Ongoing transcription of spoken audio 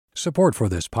Support for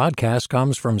this podcast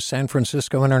comes from San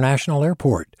Francisco International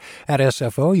Airport. At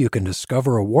SFO, you can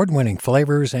discover award-winning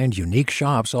flavors and unique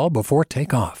shops all before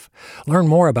takeoff. Learn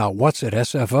more about what's at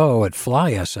SFO at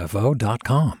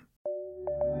flysfo.com.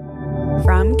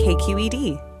 From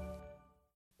KQED.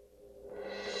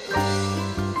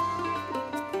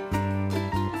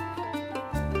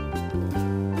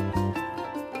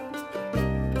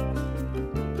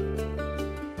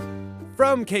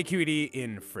 From KQED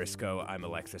in Frisco, I'm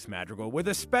Alexis Madrigal with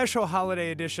a special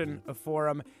holiday edition of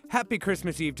Forum. Happy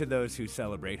Christmas Eve to those who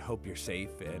celebrate. Hope you're safe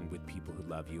and with people who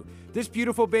love you. This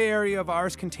beautiful Bay Area of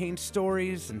ours contains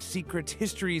stories and secrets,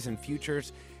 histories and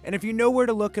futures. And if you know where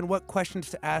to look and what questions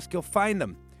to ask, you'll find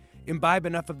them. Imbibe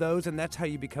enough of those, and that's how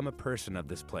you become a person of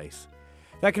this place.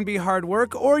 That can be hard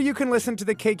work, or you can listen to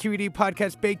the KQED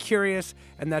podcast Bay Curious,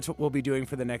 and that's what we'll be doing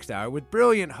for the next hour with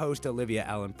brilliant host Olivia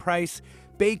Allen Price.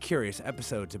 Bay Curious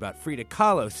episodes about Frida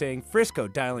Kahlo saying Frisco,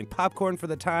 dialing popcorn for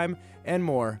the time, and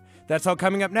more. That's all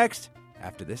coming up next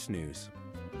after this news.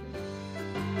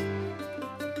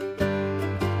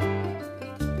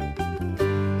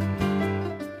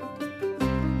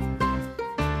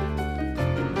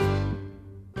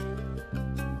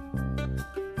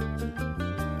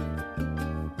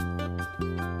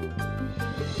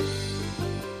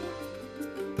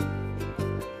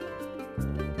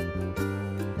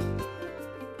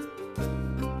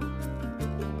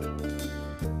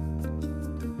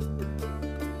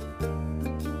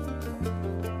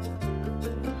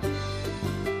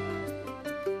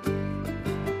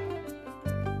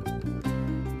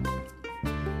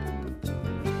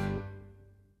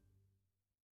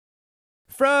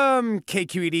 From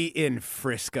KQED in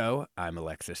Frisco, I'm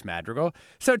Alexis Madrigal.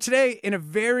 So today, in a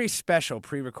very special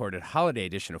pre-recorded holiday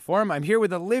edition of Forum, I'm here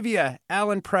with Olivia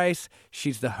Allen Price.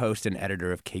 She's the host and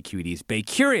editor of KQED's Bay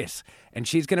Curious, and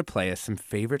she's going to play us some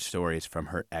favorite stories from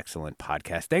her excellent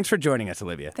podcast. Thanks for joining us,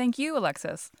 Olivia. Thank you,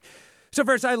 Alexis. So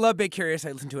first, I love Bay Curious.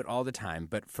 I listen to it all the time.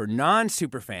 But for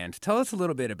non-super fans, tell us a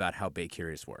little bit about how Bay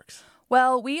Curious works.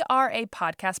 Well, we are a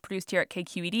podcast produced here at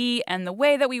KQED, and the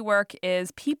way that we work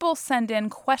is people send in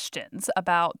questions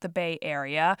about the Bay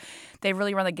Area. They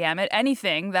really run the gamut,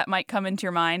 anything that might come into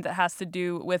your mind that has to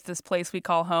do with this place we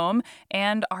call home,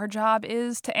 and our job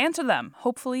is to answer them,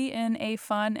 hopefully in a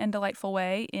fun and delightful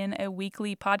way, in a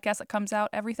weekly podcast that comes out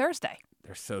every Thursday.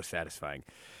 They're so satisfying.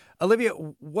 Olivia,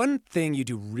 one thing you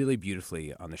do really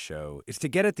beautifully on the show is to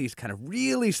get at these kind of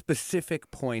really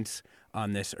specific points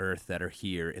on this earth that are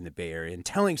here in the Bay Area and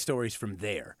telling stories from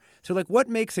there. So, what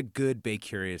makes a good Bay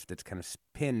Curious that's kind of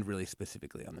pinned really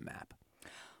specifically on the map?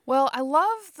 Well, I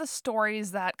love the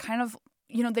stories that kind of,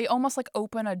 they almost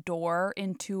open a door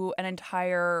into an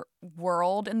entire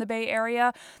world in the Bay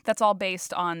Area that's all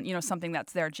based on, something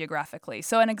that's there geographically.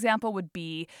 So an example would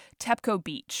be Tepco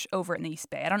Beach over in the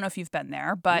East Bay. I don't know if you've been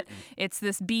there, but it's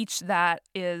this beach that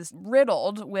is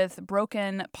riddled with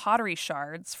broken pottery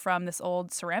shards from this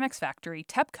old ceramics factory,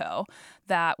 Tepco,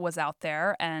 that was out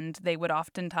there. And they would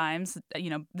oftentimes,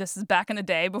 this is back in the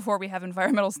day before we have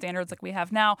environmental standards like we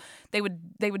have now, they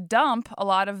would dump a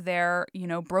lot of their,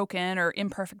 broken or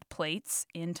imperfect plates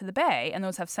into the bay, and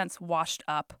those have since washed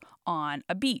up on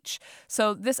a beach.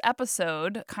 So this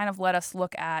episode kind of let us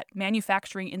look at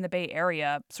manufacturing in the Bay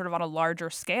Area sort of on a larger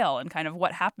scale and kind of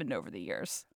what happened over the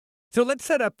years. So let's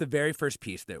set up the very first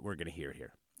piece that we're going to hear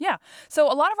here. Yeah.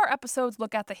 So a lot of our episodes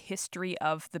look at the history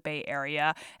of the Bay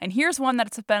Area. And here's one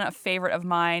that's been a favorite of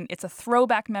mine. It's a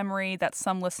throwback memory that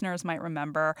some listeners might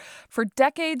remember. For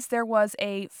decades, there was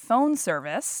a phone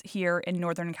service here in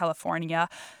Northern California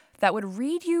that would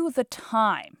read you the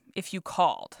time if you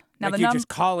called. Now, you just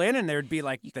call in and there'd be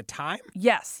the time?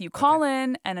 Yes, you call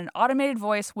in and an automated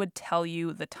voice would tell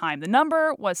you the time. The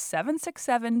number was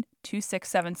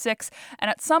 767-2676.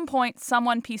 And at some point,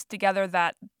 someone pieced together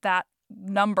that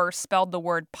number spelled the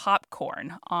word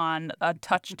popcorn on a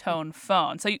touch tone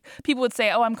phone. So people would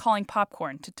say, I'm calling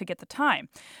popcorn to get the time.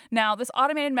 Now, this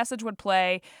automated message would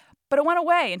play, but it went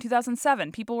away in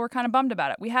 2007. People were kind of bummed about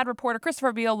it. We had reporter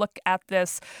Christopher Beale look at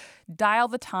this Dial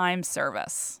the Time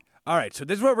service. All right, so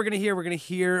this is what we're going to hear. We're going to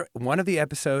hear one of the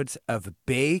episodes of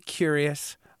Bay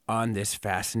Curious on this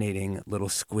fascinating little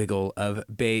squiggle of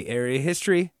Bay Area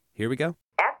history. Here we go.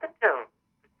 At the tone,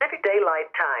 Pacific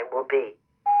Daylight Time will be.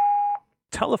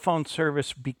 Telephone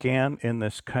service began in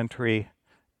this country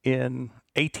in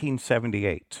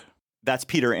 1878. That's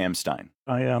Peter Amstein.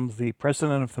 I am the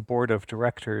president of the board of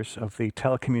directors of the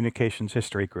Telecommunications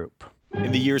History Group.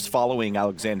 In the years following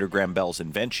Alexander Graham Bell's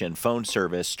invention, phone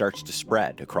service starts to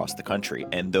spread across the country,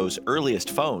 and those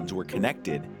earliest phones were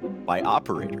connected by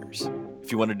operators.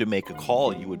 If you wanted to make a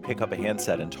call, you would pick up a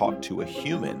handset and talk to a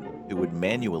human who would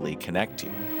manually connect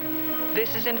you.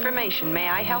 This is information. May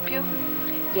I help you?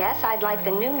 Yes, I'd like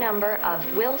the new number of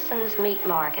Wilson's Meat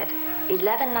Market,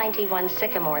 1191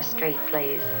 Sycamore Street,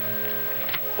 please.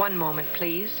 One moment,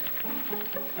 please.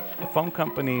 The phone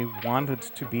company wanted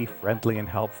to be friendly and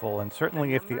helpful, and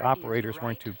certainly if the operators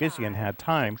weren't too busy and had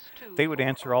time, they would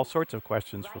answer all sorts of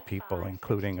questions for people,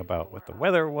 including about what the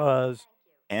weather was.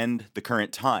 And the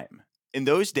current time. In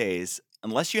those days,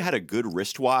 unless you had a good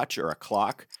wristwatch or a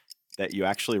clock that you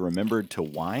actually remembered to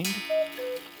wind,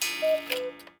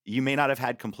 you may not have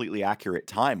had completely accurate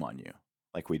time on you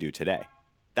like we do today.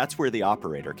 That's where the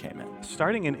operator came in.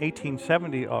 Starting in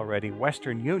 1870 already,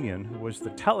 Western Union, who was the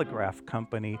telegraph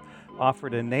company,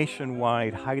 offered a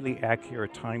nationwide, highly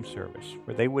accurate time service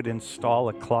where they would install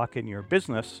a clock in your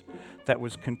business that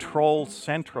was controlled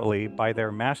centrally by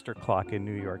their master clock in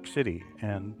New York City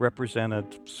and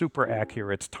represented super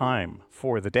accurate time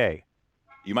for the day.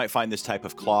 You might find this type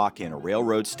of clock in a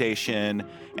railroad station,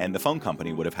 and the phone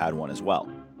company would have had one as well.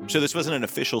 So this wasn't an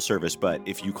official service, but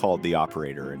if you called the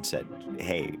operator and said,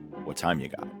 hey, what time you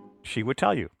got? She would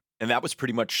tell you. And that was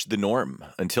pretty much the norm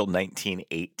until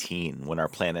 1918, when our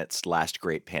planet's last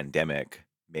great pandemic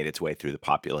made its way through the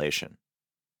population.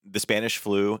 The Spanish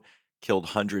flu killed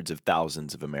hundreds of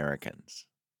thousands of Americans.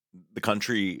 The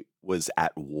country was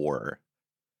at war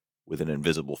with an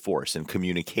invisible force, and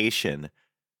communication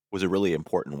was a really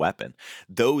important weapon.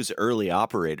 Those early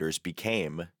operators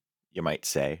became, you might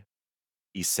say,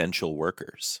 essential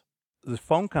workers. The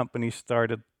phone company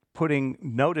started putting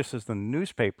notices in the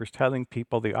newspapers telling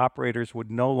people the operators would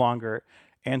no longer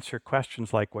answer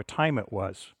questions like what time it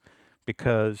was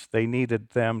because they needed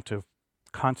them to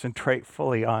concentrate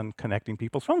fully on connecting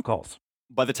people's phone calls.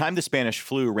 By the time the Spanish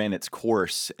flu ran its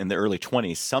course in the early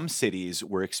 20s, some cities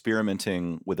were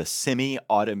experimenting with a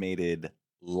semi-automated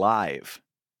live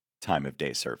time of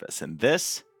day service. And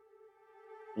this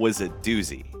was a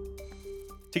doozy.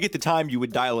 To get the time, you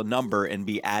would dial a number and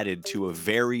be added to a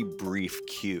very brief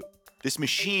queue. This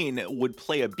machine would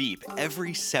play a beep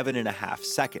every 7.5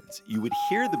 seconds. You would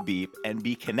hear the beep and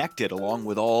be connected along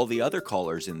with all the other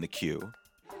callers in the queue.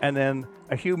 And then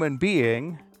a human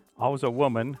being, always a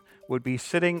woman, would be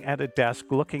sitting at a desk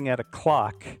looking at a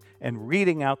clock and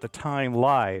reading out the time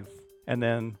live and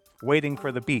then waiting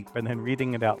for the beep and then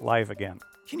reading it out live again.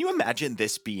 Can you imagine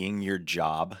this being your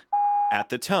job? At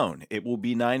the tone, it will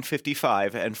be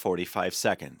 9:55 and 45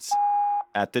 seconds.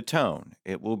 At the tone,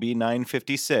 it will be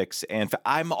 9:56 and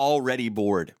I'm already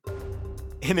bored.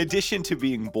 In addition to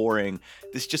being boring,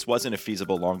 this just wasn't a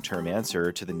feasible long-term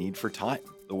answer to the need for time.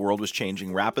 The world was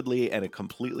changing rapidly and a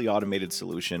completely automated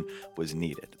solution was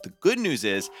needed. The good news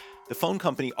is the phone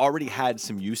company already had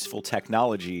some useful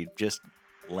technology just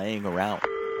laying around.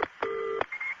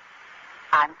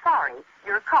 I'm sorry,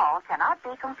 your call cannot be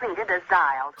completed as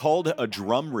dialed. Called a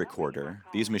drum recorder,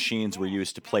 these machines were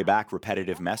used to play back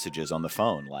repetitive messages on the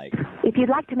phone like, If you'd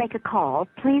like to make a call,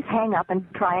 please hang up and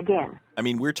try again. I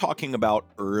mean, we're talking about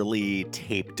early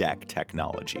tape deck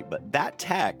technology, but that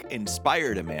tech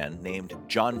inspired a man named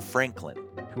John Franklin,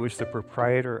 who was the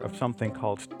proprietor of something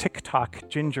called TikTok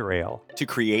Ginger Ale, to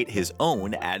create his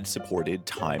own ad-supported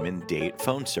time and date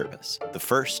phone service, the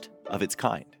first of its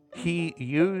kind. He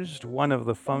used one of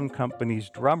the phone company's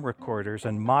drum recorders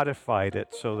and modified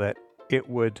it so that it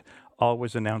would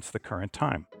always announce the current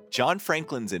time. John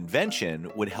Franklin's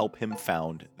invention would help him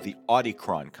found the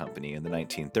Audichron Company in the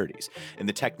 1930s, and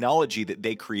the technology that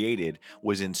they created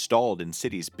was installed in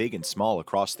cities big and small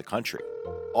across the country.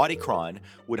 Audichron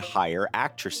would hire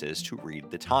actresses to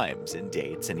read the times and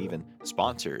dates and even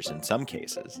sponsors in some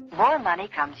cases. More money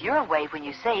comes your way when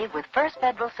you save with First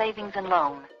Federal Savings and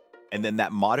Loan. And then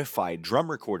that modified drum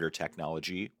recorder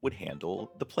technology would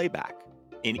handle the playback.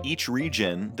 In each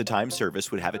region, the time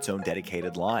service would have its own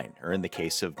dedicated line, or in the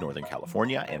case of Northern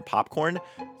California and Popcorn,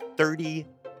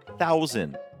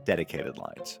 30,000 dedicated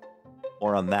lines.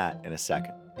 More on that in a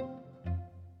second.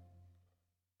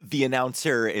 The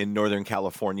announcer in Northern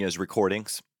California's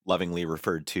recordings, lovingly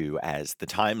referred to as the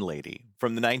Time Lady,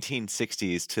 from the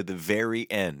 1960s to the very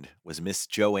end was Miss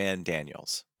Joanne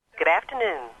Daniels. Good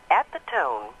afternoon. At the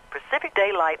tone, Pacific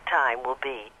Daylight Time will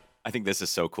be. I think this is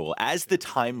so cool. As the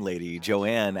Time Lady,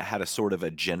 Joanne had a sort of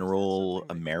a general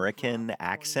American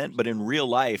accent, but in real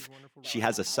life, she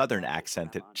has a Southern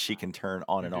accent that she can turn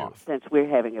on and off. Since we're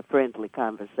having a friendly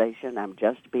conversation, I'm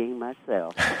just being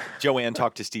myself. Joanne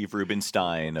talked to Steve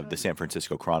Rubenstein of the San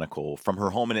Francisco Chronicle from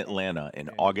her home in Atlanta in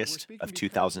August of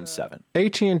 2007.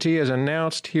 AT&T has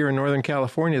announced here in Northern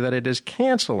California that it is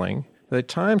canceling the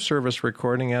time service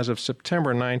recording as of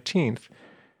September 19th.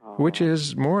 which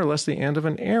is more or less the end of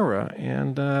an era.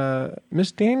 And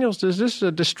Miss Daniels, is this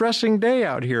a distressing day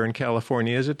out here in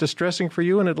California? Is it distressing for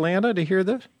you in Atlanta to hear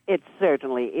this? It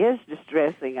certainly is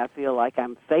distressing. I feel like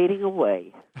I'm fading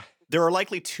away. There are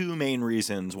likely two main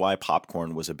reasons why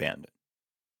popcorn was abandoned.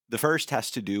 The first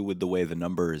has to do with the way the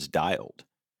number is dialed.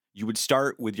 You would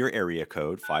start with your area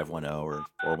code, 510 or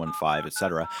 415,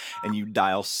 etc., and you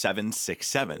dial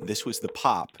 767. This was the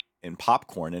pop in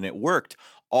popcorn, and it worked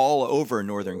all over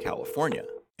Northern California.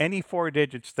 Any 4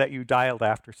 digits that you dialed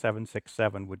after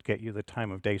 767 would get you the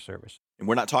time of day service. And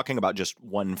we're not talking about just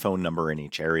one phone number in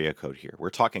each area code here. We're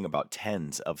talking about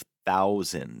tens of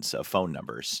thousands of phone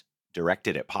numbers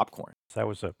directed at popcorn. So that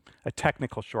was a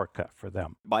technical shortcut for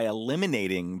them. By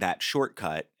eliminating that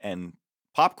shortcut and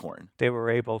popcorn, they were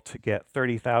able to get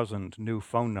 30,000 new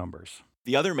phone numbers.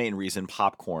 The other main reason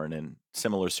popcorn and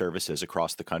similar services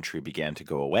across the country began to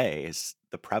go away is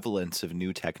the prevalence of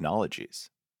new technologies,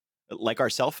 like our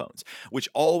cell phones, which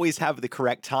always have the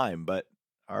correct time, but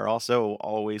are also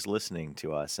always listening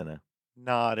to us in a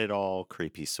not at all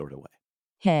creepy sort of way.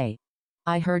 Hey,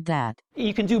 I heard that.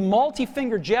 You can do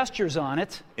multi-finger gestures on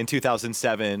it. In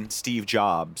 2007, Steve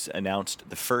Jobs announced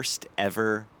the first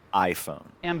ever iPhone.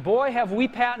 And boy, have we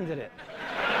patented it.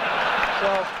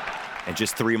 And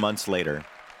just 3 months later,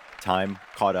 time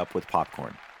caught up with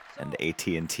popcorn, and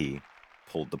AT&T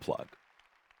pulled the plug.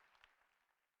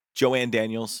 Joanne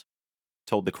Daniels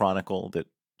told the Chronicle that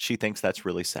she thinks that's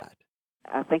really sad.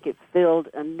 I think it's filled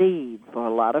a need for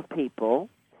a lot of people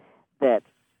that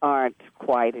aren't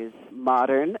quite as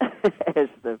modern as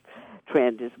the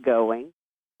trend is going.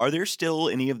 Are there still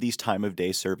any of these time of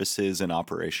day services in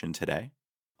operation today?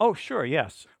 Oh, sure,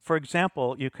 yes. For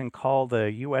example, you can call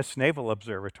the U.S. Naval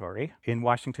Observatory in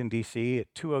Washington, D.C.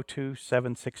 at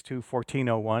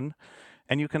 202-762-1401.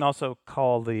 And you can also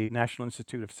call the National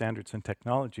Institute of Standards and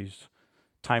Technology's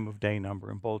time of day number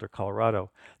in Boulder,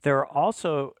 Colorado. There are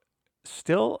also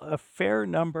still a fair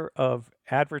number of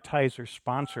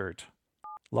advertiser-sponsored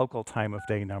local time of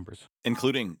day numbers.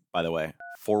 Including, by the way,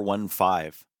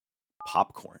 415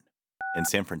 popcorn in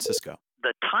San Francisco.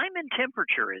 The time and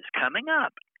temperature is coming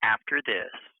up after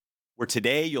this. Where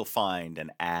today you'll find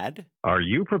an ad. Are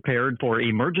you prepared for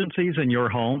emergencies in your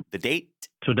home? The date.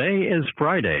 Today is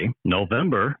Friday,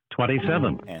 November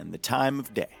 27th. And the time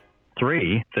of day.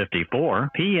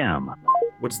 3:54 p.m.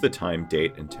 What's the time,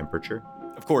 date, and temperature?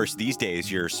 Of course, these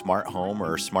days your smart home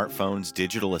or smartphone's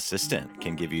digital assistant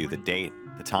can give you the date,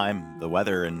 the time, the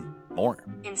weather, and more.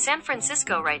 In San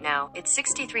Francisco right now, it's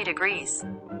 63 degrees.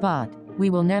 But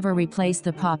we will never replace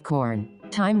the popcorn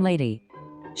time lady.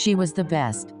 She was the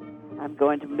best. I'm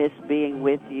going to miss being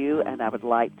with you, and I would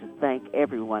like to thank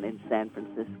everyone in San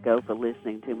Francisco for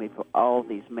listening to me for all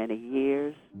these many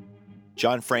years.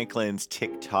 John Franklin's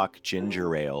TikTok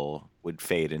ginger ale would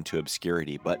fade into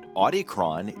obscurity, but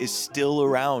Audichron is still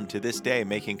around to this day,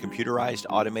 making computerized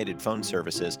automated phone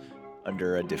services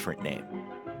under a different name.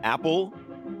 Apple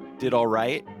did all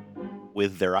right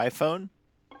with their iPhone,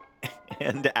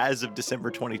 and as of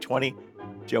December 2020,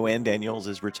 Joanne Daniels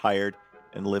is retired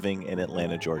and living in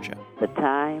Atlanta, Georgia. The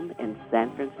time in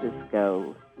San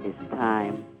Francisco is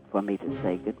time for me to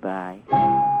say goodbye.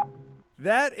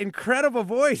 That incredible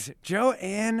voice,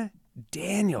 Joanne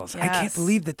Daniels. Yes. I can't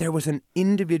believe that there was an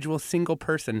individual single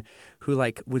person who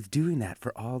was doing that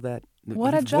for all that.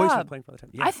 What a his voice was job. playing for all the time.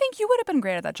 Yeah. I think you would have been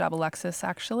great at that job, Alexis,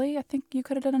 actually. I think you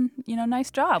could have done a nice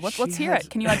job. Let's hear it.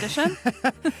 Can you audition?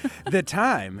 The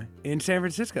time in San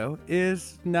Francisco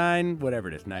is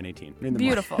 9:18.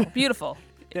 Beautiful, beautiful.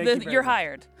 You're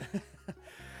hired.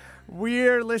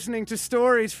 We're listening to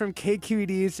stories from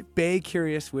KQED's Bay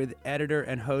Curious with editor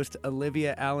and host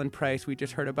Olivia Allen Price. We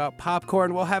just heard about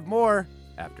popcorn. We'll have more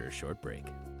after a short break.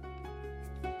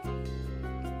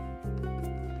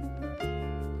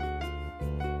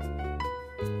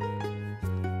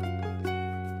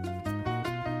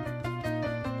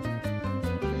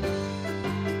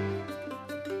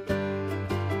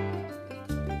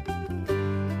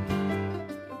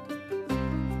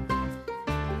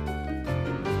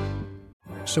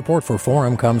 Support for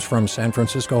Forum comes from San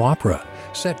Francisco Opera.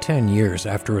 Set 10 years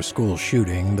after a school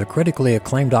shooting, the critically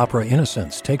acclaimed opera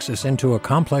Innocence takes us into a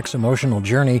complex emotional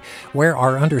journey where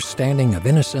our understanding of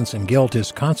innocence and guilt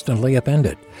is constantly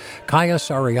upended. Kaya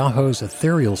Sariaho's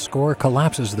ethereal score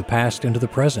collapses the past into the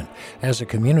present as a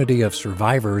community of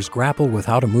survivors grapple with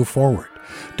how to move forward.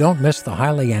 Don't miss the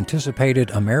highly anticipated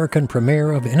American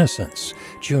premiere of Innocence,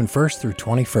 June 1st through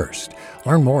 21st.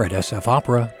 Learn more at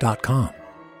sfopera.com.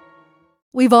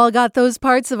 We've all got those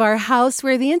parts of our house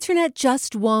where the internet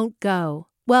just won't go.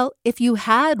 Well, if you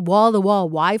had wall-to-wall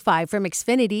Wi-Fi from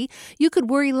Xfinity, you could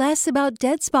worry less about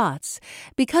dead spots.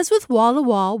 Because with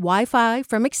wall-to-wall Wi-Fi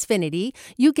from Xfinity,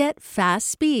 you get fast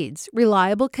speeds,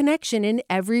 reliable connection in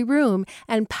every room,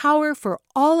 and power for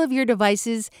all of your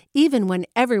devices, even when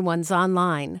everyone's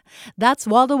online. That's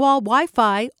wall-to-wall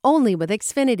Wi-Fi only with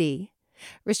Xfinity.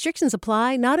 Restrictions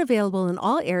apply, not available in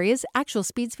all areas. Actual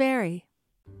speeds vary.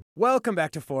 Welcome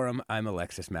back to Forum. I'm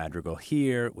Alexis Madrigal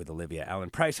here with Olivia Allen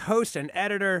Price, host and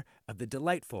editor of the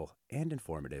delightful and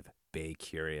informative Bay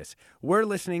Curious. We're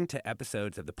listening to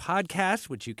episodes of the podcast,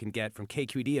 which you can get from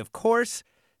KQED, of course.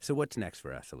 So what's next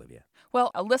for us, Olivia? Well,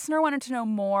 a listener wanted to know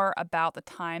more about the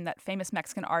time that famous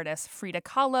Mexican artists Frida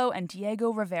Kahlo and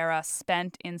Diego Rivera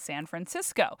spent in San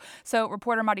Francisco. So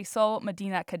reporter Marisol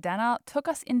Medina Cadena took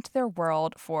us into their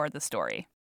world for the story.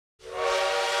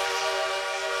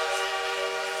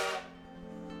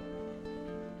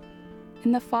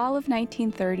 In the fall of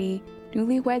 1930,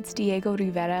 newlyweds Diego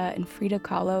Rivera and Frida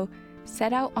Kahlo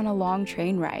set out on a long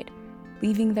train ride,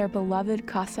 leaving their beloved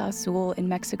Casa Azul in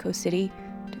Mexico City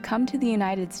to come to the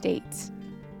United States.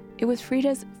 It was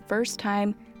Frida's first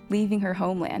time leaving her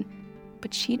homeland,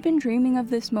 but she'd been dreaming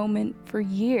of this moment for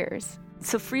years.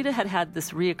 So Frida had had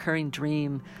this reoccurring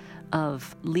dream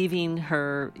of leaving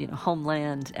her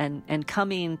homeland and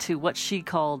coming to what she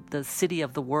called the city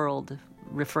of the world,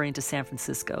 referring to San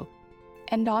Francisco.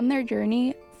 And on their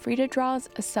journey, Frida draws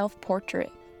a self-portrait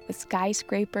with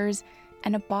skyscrapers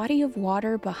and a body of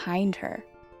water behind her.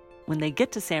 When they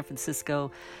get to San Francisco,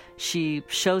 she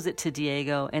shows it to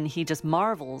Diego, and he just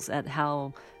marvels at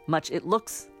how much it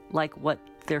looks like what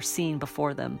they're seeing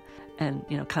before them. And,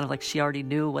 kind of like she already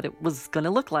knew what it was going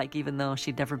to look like, even though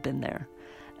she'd never been there.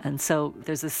 And so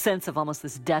there's a sense of almost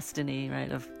this destiny,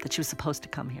 right, of that she was supposed to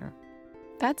come here.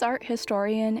 That's art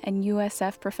historian and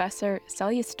USF professor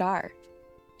Celia Starr.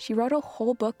 She wrote a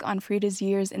whole book on Frida's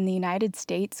years in the United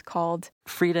States called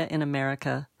Frida in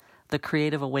America, The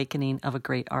Creative Awakening of a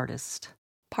Great Artist.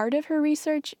 Part of her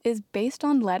research is based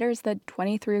on letters that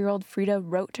 23-year-old Frida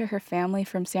wrote to her family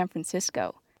from San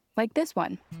Francisco, like this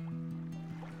one.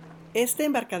 Este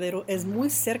embarcadero es muy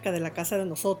cerca de la casa de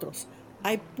nosotros.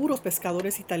 Hay puros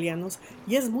pescadores italianos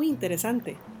y es muy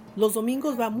interesante. Los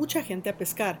domingos va mucha gente a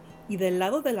pescar y del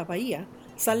lado de la bahía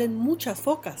salen muchas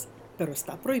focas, pero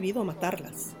está prohibido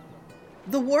matarlas.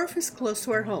 The wharf is close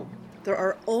to our home. There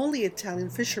are only Italian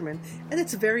fishermen, and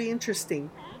it's very interesting.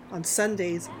 On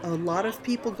Sundays, a lot of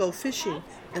people go fishing,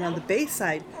 and on the bay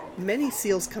side, many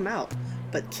seals come out,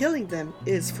 but killing them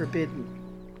is forbidden.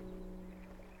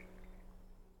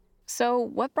 So,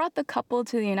 what brought the couple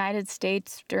to the United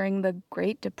States during the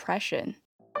Great Depression?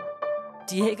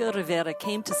 Diego Rivera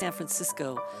came to San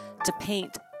Francisco to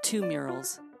paint 2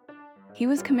 murals. He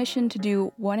was commissioned to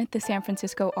do one at the San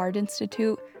Francisco Art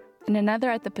Institute and another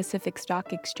at the Pacific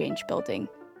Stock Exchange building.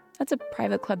 That's a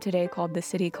private club today called the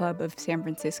City Club of San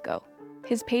Francisco.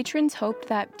 His patrons hoped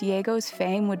that Diego's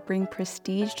fame would bring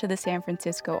prestige to the San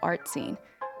Francisco art scene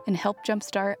and help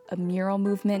jumpstart a mural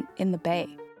movement in the Bay.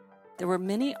 There were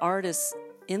many artists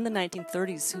in the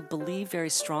 1930s who believed very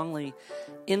strongly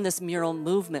in this mural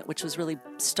movement, which was really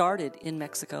started in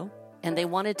Mexico, and they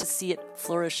wanted to see it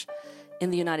flourish in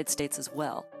the United States as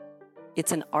well.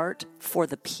 It's an art for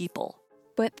the people.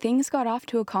 But things got off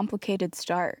to a complicated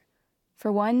start.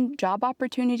 For one, job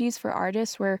opportunities for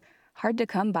artists were hard to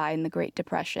come by in the Great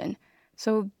Depression,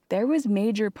 so there was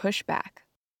major pushback.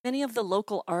 Many of the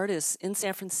local artists in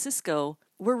San Francisco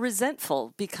were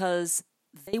resentful because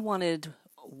they wanted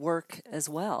work as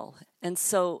well. And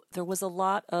so there was a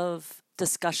lot of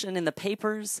discussion in the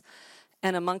papers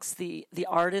and amongst the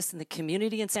artists and the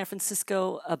community in San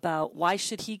Francisco about why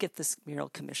should he get this mural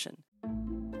commission.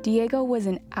 Diego was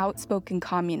an outspoken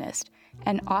communist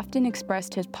and often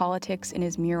expressed his politics in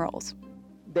his murals.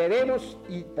 Debemos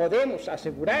y podemos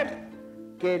asegurar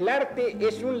que el arte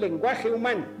es un lenguaje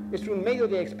humano, es un medio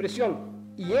de expresión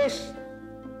y es,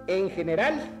 en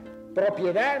general,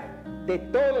 propiedad de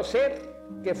todo ser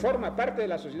que forma parte de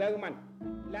la sociedad humana.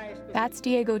 That's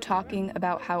Diego talking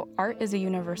about how art is a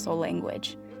universal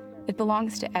language. It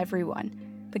belongs to everyone,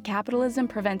 but capitalism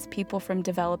prevents people from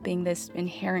developing this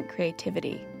inherent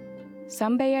creativity.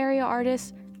 Some Bay Area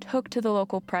artists took to the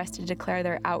local press to declare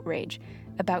their outrage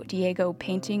about Diego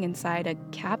painting inside a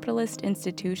capitalist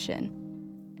institution.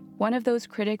 One of those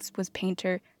critics was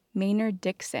painter Maynard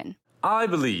Dixon. I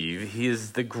believe he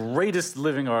is the greatest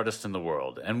living artist in the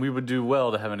world, and we would do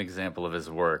well to have an example of his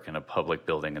work in a public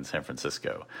building in San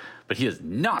Francisco. But he is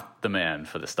not the man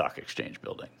for the Stock Exchange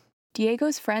building.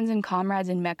 Diego's friends and comrades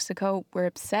in Mexico were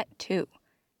upset too.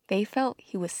 They felt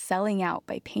he was selling out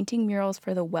by painting murals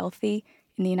for the wealthy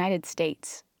in the United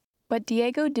States. But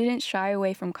Diego didn't shy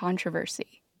away from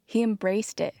controversy. He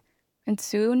embraced it. And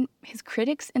soon, his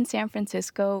critics in San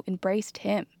Francisco embraced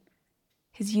him.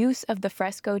 His use of the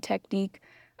fresco technique,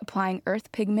 applying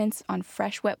earth pigments on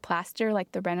fresh wet plaster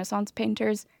like the Renaissance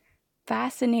painters,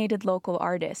 fascinated local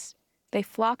artists. They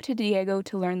flocked to Diego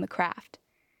to learn the craft.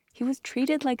 He was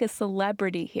treated like a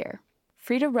celebrity here.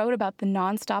 Frida wrote about the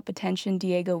nonstop attention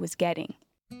Diego was getting.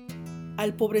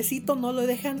 Al pobrecito no lo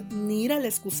dejan ni ir al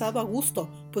excusado a gusto,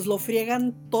 pues lo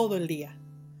friegan todo el día.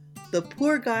 The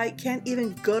poor guy can't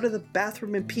even go to the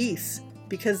bathroom in peace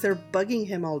because they're bugging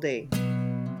him all day.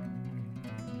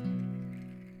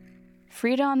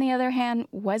 Frida, on the other hand,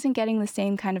 wasn't getting the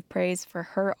same kind of praise for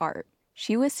her art.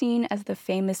 She was seen as the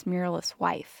famous muralist's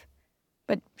wife.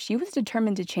 But she was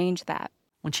determined to change that.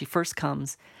 When she first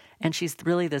comes, and she's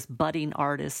really this budding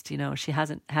artist, she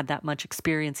hasn't had that much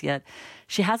experience yet.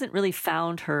 She hasn't really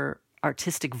found her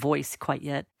artistic voice quite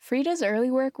yet. Frida's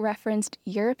early work referenced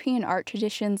European art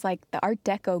traditions like the Art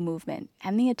Deco movement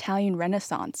and the Italian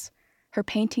Renaissance. Her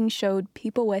paintings showed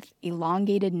people with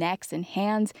elongated necks and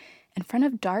hands in front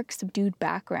of dark, subdued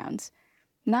backgrounds.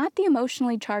 Not the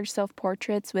emotionally charged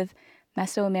self-portraits with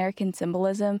Mesoamerican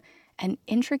symbolism and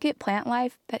intricate plant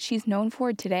life that she's known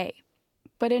for today.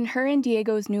 But in her and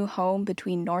Diego's new home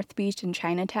between North Beach and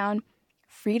Chinatown,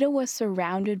 Frida was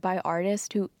surrounded by artists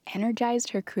who energized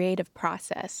her creative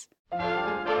process.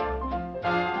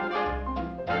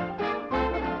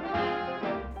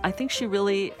 I think she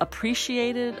really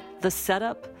appreciated the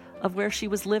setup of where she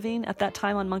was living at that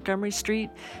time on Montgomery Street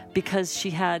because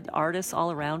she had artists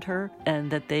all around her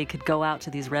and that they could go out to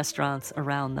these restaurants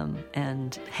around them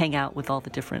and hang out with all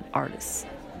the different artists.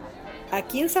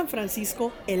 Aquí en San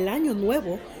Francisco, el Año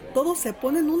Nuevo, todos se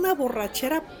ponen una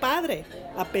borrachera padre,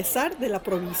 a pesar de la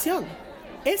prohibición.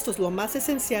 Esto es lo más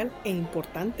esencial e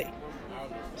importante.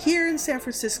 Here in San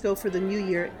Francisco for the New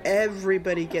Year,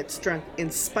 everybody gets drunk in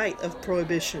spite of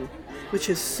prohibition, which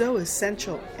is so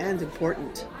essential and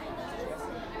important.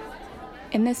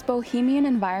 In this bohemian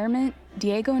environment,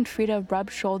 Diego and Frida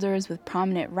rubbed shoulders with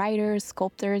prominent writers,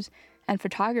 sculptors, and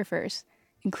photographers,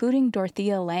 including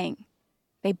Dorothea Lange.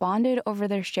 They bonded over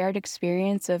their shared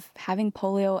experience of having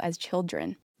polio as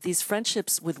children. These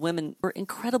friendships with women were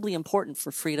incredibly important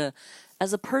for Frida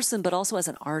as a person, but also as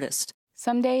an artist.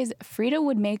 Some days, Frida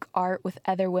would make art with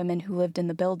other women who lived in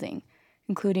the building,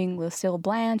 including Lucille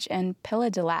Blanche and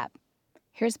Pilla Delap.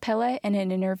 Here's Pilla in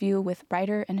an interview with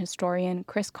writer and historian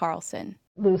Chris Carlson.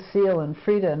 Lucille and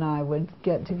Frida and I would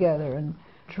get together and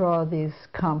draw these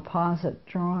composite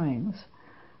drawings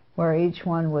where each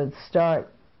one would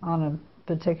start on a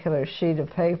particular sheet of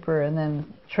paper and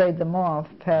then trade them off,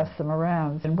 pass them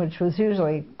around, and which was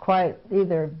usually quite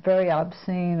either very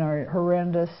obscene or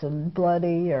horrendous and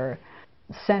bloody or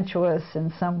sensuous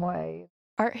in some way.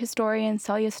 Art historian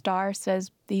Celia Starr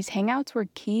says these hangouts were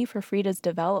key for Frida's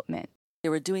development. They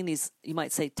were doing these, you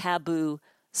might say, taboo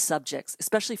subjects,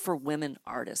 especially for women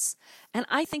artists. And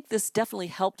I think this definitely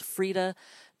helped Frida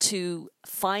to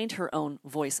find her own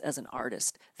voice as an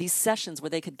artist. These sessions where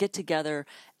they could get together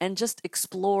and just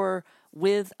explore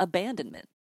with abandonment.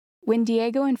 When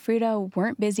Diego and Frida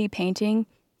weren't busy painting,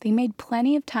 they made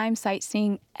plenty of time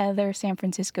sightseeing other San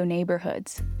Francisco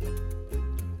neighborhoods.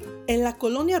 En la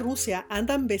colonia Rusia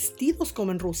andan vestidos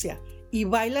como en Rusia y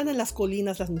bailan en las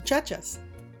colinas las muchachas.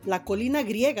 La colina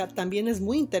griega también es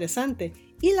muy interesante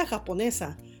y la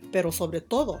japonesa, pero sobre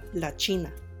todo la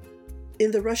china.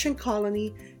 In the Russian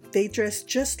colony, they dress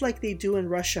just like they do in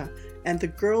Russia, and the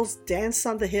girls dance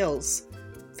on the hills.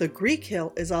 The Greek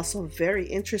hill is also very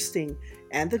interesting,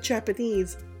 and the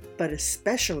Japanese, but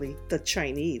especially the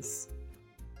Chinese.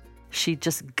 She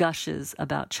just gushes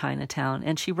about Chinatown,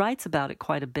 and she writes about it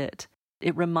quite a bit.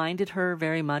 It reminded her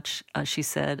very much, she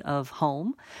said, of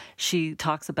home. She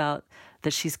talks about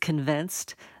that she's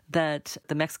convinced that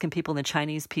the Mexican people and the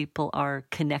Chinese people are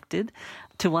connected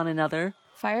to one another.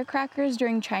 Firecrackers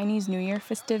during Chinese New Year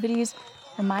festivities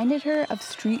reminded her of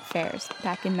street fairs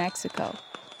back in Mexico.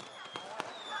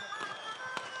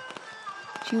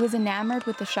 She was enamored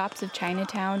with the shops of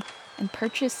Chinatown and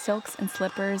purchased silks and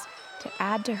slippers to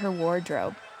add to her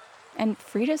wardrobe. And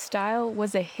Frida's style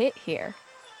was a hit here.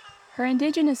 Her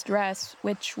indigenous dress,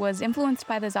 which was influenced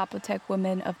by the Zapotec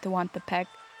women of Tehuantepec,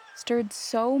 stirred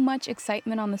so much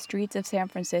excitement on the streets of San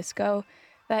Francisco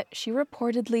that she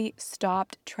reportedly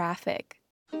stopped traffic.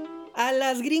 A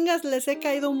las gringas les he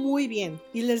caído muy bien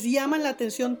y les llaman la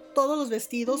atención todos los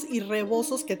vestidos y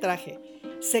rebozos que traje.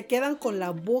 Se quedan con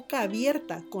la boca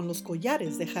abierta con los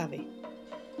collares de jade.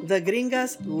 The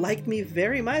gringas liked me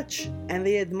very much and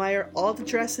they admire all the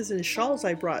dresses and shawls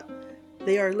I brought.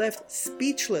 They are left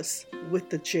speechless with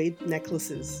the jade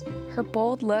necklaces. Her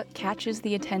bold look catches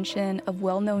the attention of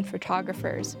well-known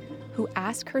photographers who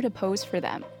ask her to pose for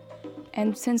them.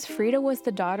 And since Frida was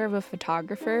the daughter of a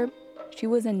photographer, she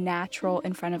was a natural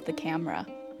in front of the camera.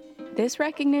 This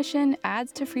recognition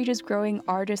adds to Frida's growing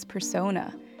artist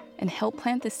persona and helped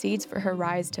plant the seeds for her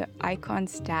rise to icon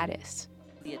status.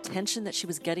 The attention that she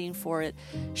was getting for it,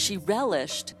 she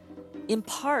relished in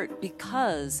part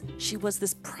because she was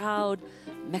this proud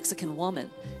Mexican woman,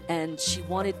 and she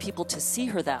wanted people to see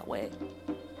her that way.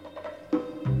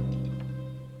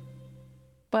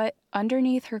 But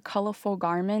underneath her colorful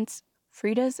garments,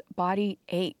 Frida's body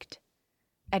ached.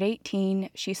 At 18,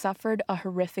 she suffered a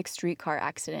horrific streetcar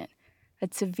accident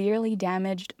that severely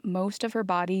damaged most of her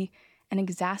body and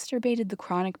exacerbated the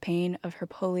chronic pain of her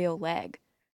polio leg.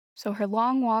 So her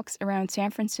long walks around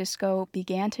San Francisco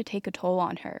began to take a toll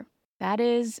on her. That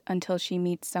is, until she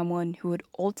meets someone who would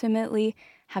ultimately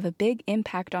have a big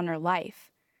impact on her life,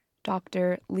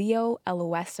 Dr. Leo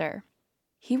Aloeser.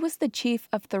 He was the chief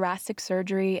of thoracic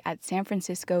surgery at San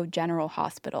Francisco General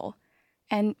Hospital,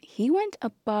 and he went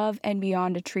above and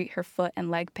beyond to treat her foot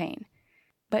and leg pain.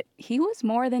 But he was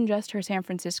more than just her San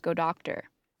Francisco doctor.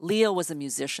 Leo was a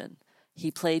musician.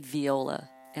 He played viola,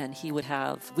 and he would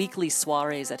have weekly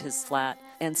soirees at his flat,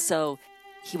 and so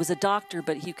he was a doctor,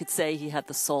 but you could say he had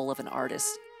the soul of an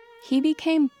artist. He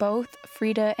became both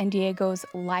Frida and Diego's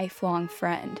lifelong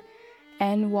friend.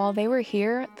 And while they were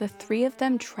here, the three of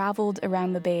them traveled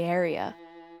around the Bay Area.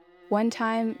 One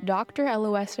time, Dr.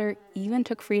 Aloeser even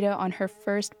took Frida on her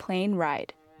first plane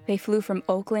ride. They flew from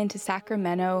Oakland to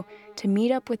Sacramento to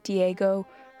meet up with Diego,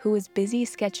 who was busy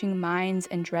sketching mines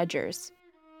and dredgers.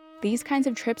 These kinds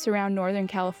of trips around Northern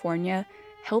California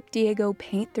helped Diego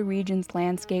paint the region's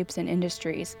landscapes and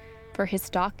industries for his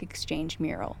stock exchange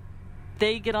mural.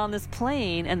 They get on this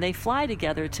plane and they fly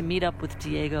together to meet up with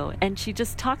Diego, and she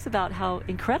just talks about how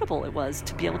incredible it was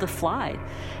to be able to fly.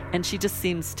 And she just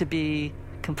seems to be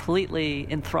completely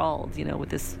enthralled, with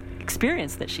this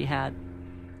experience that she had.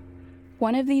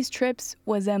 One of these trips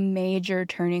was a major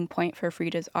turning point for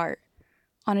Frida's art.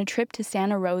 On a trip to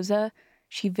Santa Rosa,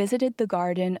 she visited the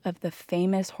garden of the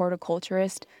famous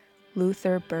horticulturist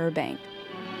Luther Burbank.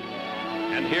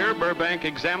 And here Burbank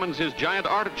examines his giant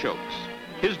artichokes.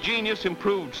 His genius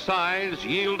improved size,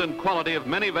 yield, and quality of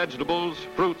many vegetables,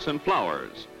 fruits, and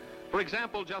flowers. For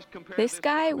example, just compare this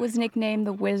guy was nicknamed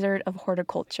the Wizard of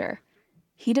Horticulture.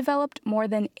 He developed more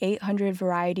than 800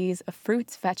 varieties of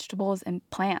fruits, vegetables, and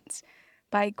plants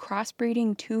by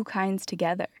crossbreeding two kinds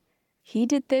together. He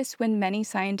did this when many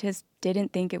scientists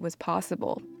didn't think it was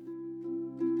possible.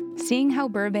 Seeing how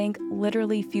Burbank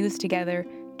literally fused together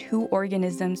two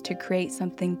organisms to create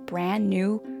something brand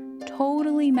new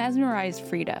totally mesmerized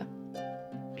Frida.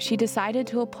 She decided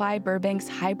to apply Burbank's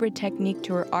hybrid technique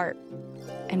to her art.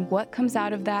 And what comes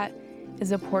out of that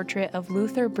is a portrait of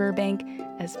Luther Burbank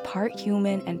as part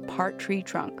human and part tree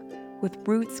trunk, with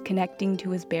roots connecting to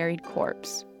his buried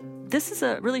corpse. This is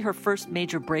really her first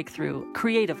major breakthrough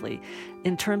creatively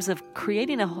in terms of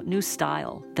creating a new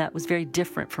style that was very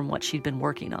different from what she'd been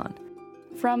working on.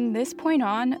 From this point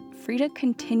on, Frida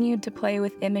continued to play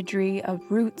with imagery of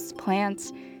roots,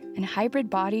 plants, and hybrid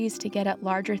bodies to get at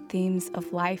larger themes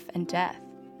of life and death.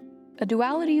 A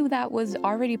duality that was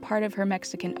already part of her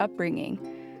Mexican upbringing,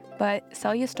 but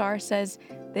Celia Starr says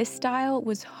this style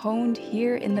was honed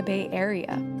here in the Bay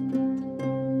Area.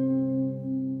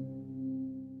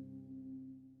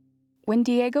 When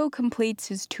Diego completes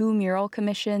his 2 mural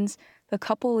commissions, the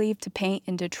couple leave to paint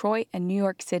in Detroit and New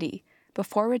York City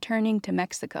before returning to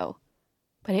Mexico.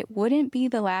 But it wouldn't be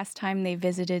the last time they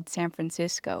visited San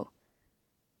Francisco.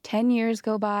 10 years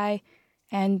go by,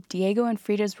 and Diego and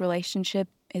Frida's relationship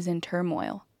is in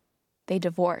turmoil. They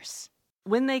divorce.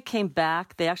 When they came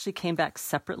back, they actually came back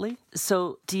separately.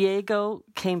 So Diego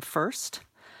came first.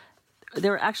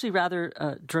 There were actually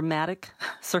rather dramatic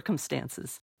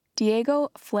circumstances. Diego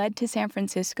fled to San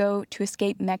Francisco to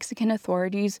escape Mexican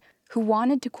authorities who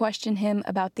wanted to question him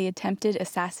about the attempted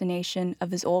assassination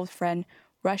of his old friend,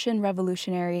 Russian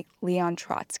revolutionary Leon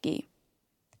Trotsky.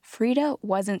 Frida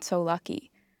wasn't so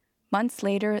lucky. Months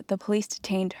later, the police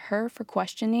detained her for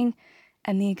questioning,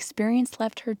 and the experience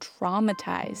left her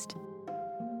traumatized.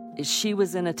 She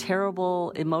was in a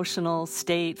terrible emotional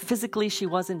state. Physically, she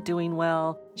wasn't doing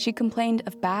well. She complained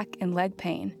of back and leg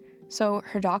pain, so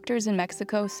her doctors in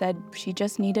Mexico said she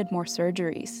just needed more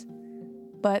surgeries.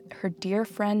 But her dear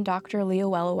friend, Dr.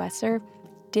 Leo Aloeser,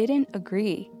 didn't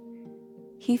agree.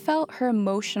 He felt her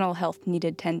emotional health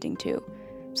needed tending to,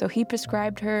 so he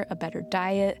prescribed her a better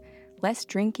diet, less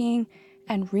drinking,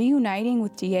 and reuniting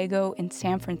with Diego in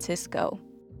San Francisco.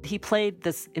 He played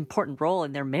this important role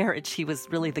in their marriage. He was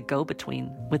really the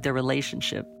go-between with their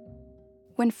relationship.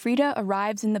 When Frida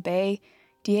arrives in the Bay,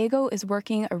 Diego is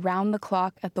working around the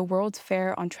clock at the World's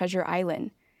Fair on Treasure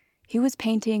Island. He was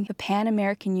painting the Pan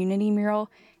American Unity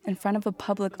mural in front of a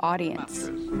public audience.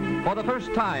 For the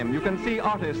first time, you can see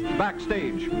artists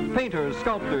backstage, painters,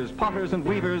 sculptors, potters, and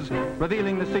weavers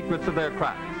revealing the secrets of their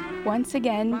crafts. Once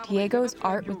again, Diego's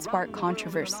art would spark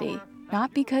controversy,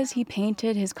 not because he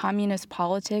painted his communist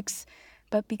politics,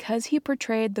 but because he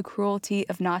portrayed the cruelty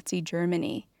of Nazi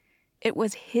Germany. It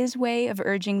was his way of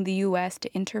urging the U.S.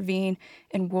 to intervene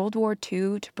in World War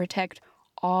II to protect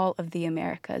all of the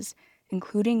Americas,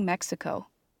 including Mexico.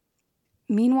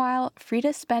 Meanwhile,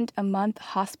 Frida spent a month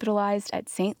hospitalized at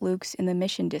St. Luke's in the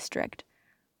Mission District.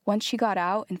 Once she got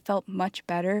out and felt much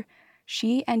better,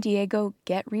 she and Diego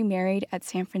get remarried at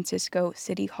San Francisco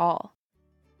City Hall.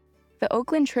 The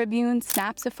Oakland Tribune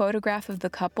snaps a photograph of the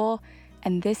couple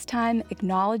and this time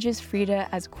acknowledges Frida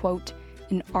as, quote,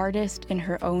 an artist in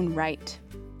her own right.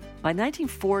 By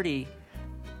 1940,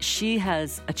 she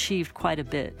has achieved quite a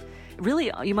bit.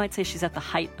 Really, you might say she's at the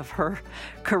height of her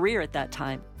career at that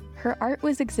time. Her art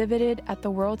was exhibited at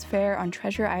the World's Fair on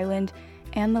Treasure Island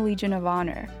and the Legion of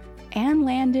Honor, and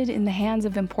landed in the hands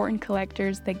of important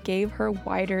collectors that gave her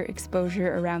wider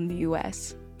exposure around the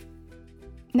U.S.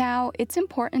 Now, it's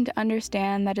important to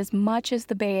understand that as much as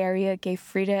the Bay Area gave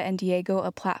Frida and Diego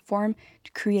a platform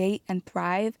to create and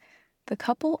thrive, the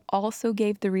couple also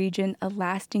gave the region a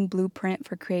lasting blueprint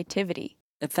for creativity.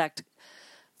 In fact,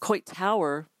 Coit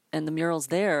Tower and the murals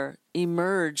there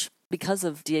emerge because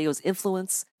of Diego's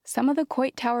influence. Some of the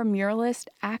Coit Tower muralists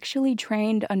actually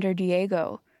trained under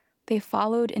Diego. They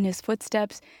followed in his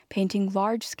footsteps, painting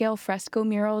large-scale fresco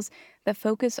murals that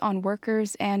focus on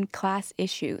workers and class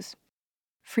issues.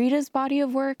 Frida's body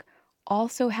of work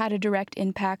also had a direct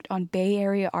impact on Bay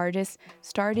Area artists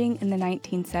starting in the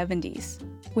 1970s,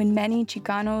 when many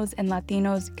Chicanos and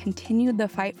Latinos continued the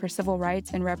fight for civil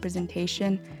rights and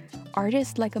representation.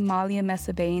 Artists like Amalia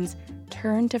Mesa Baines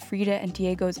turned to Frida and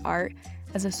Diego's art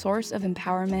as a source of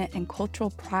empowerment and cultural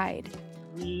pride.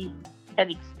 We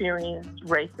had experienced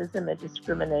racism and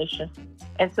discrimination,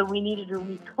 and so we needed to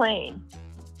reclaim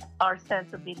our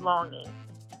sense of belonging.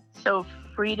 So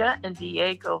Frida and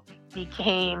Diego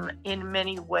became, in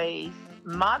many ways,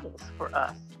 models for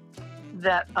us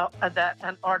that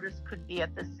an artist could be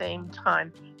at the same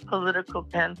time political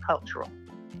and cultural.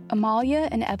 Amalia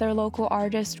and other local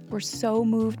artists were so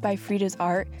moved by Frida's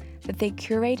art that they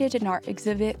curated an art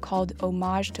exhibit called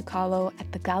Homage to Kahlo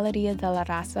at the Galeria de la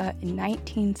Raza in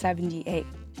 1978.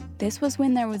 This was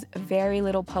when there was very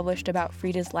little published about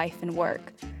Frida's life and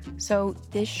work. So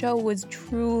this show was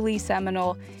truly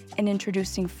seminal in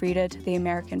introducing Frida to the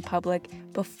American public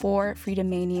before Frida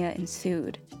Mania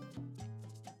ensued.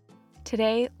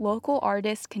 Today, local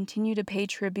artists continue to pay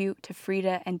tribute to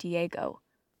Frida and Diego.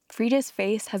 Frida's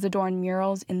face has adorned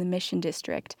murals in the Mission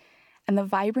District, and the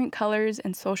vibrant colors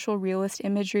and social realist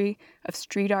imagery of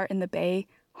street art in the Bay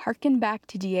harken back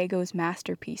to Diego's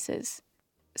masterpieces.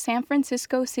 San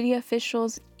Francisco city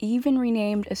officials even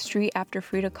renamed a street after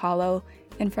Frida Kahlo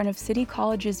in front of City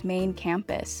College's main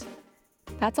campus.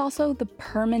 That's also the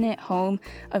permanent home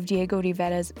of Diego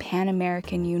Rivera's Pan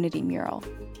American Unity mural.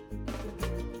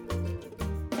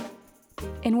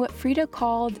 In what Frida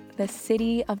called the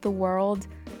city of the world,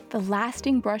 the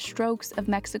lasting brushstrokes of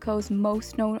Mexico's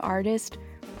most known artist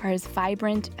are as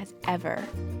vibrant as ever.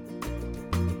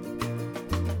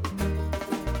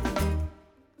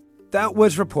 That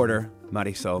was reporter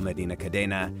Marisol Medina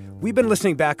Cadena. We've been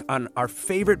listening back on our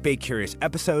favorite Bay Curious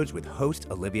episodes with host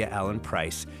Olivia Allen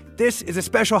Price. This is a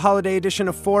special holiday edition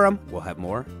of Forum. We'll have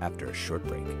more after a short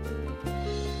break.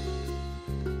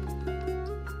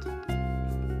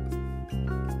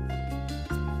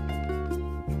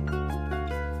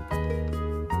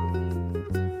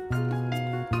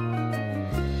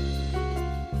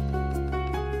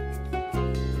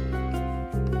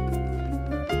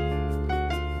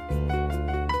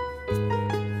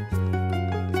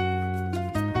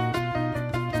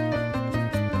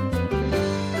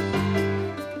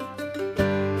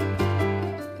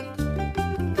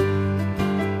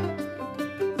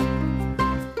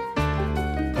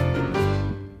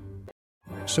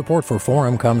 Support for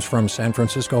Forum comes from San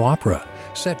Francisco Opera.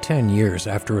 Set 10 years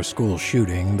after a school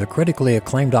shooting, the critically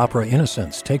acclaimed opera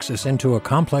Innocence takes us into a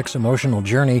complex emotional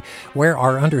journey where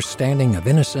our understanding of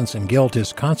innocence and guilt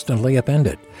is constantly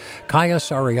upended. Kaya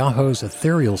Sariaho's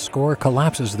ethereal score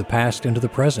collapses the past into the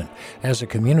present as a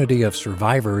community of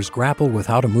survivors grapple with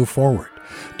how to move forward.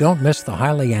 Don't miss the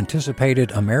highly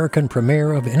anticipated American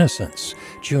premiere of Innocence,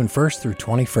 June 1st through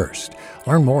 21st.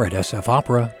 Learn more at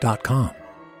sfopera.com.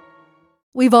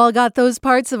 We've all got those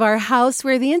parts of our house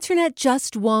where the internet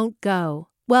just won't go.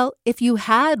 Well, if you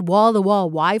had wall-to-wall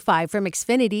Wi-Fi from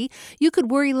Xfinity, you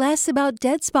could worry less about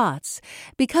dead spots.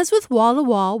 Because with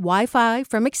wall-to-wall Wi-Fi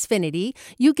from Xfinity,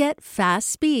 you get fast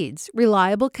speeds,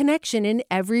 reliable connection in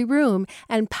every room,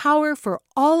 and power for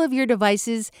all of your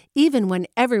devices, even when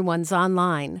everyone's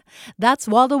online. That's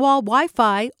wall-to-wall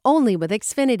Wi-Fi only with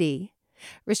Xfinity.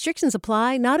 Restrictions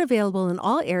apply, not available in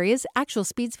all areas. Actual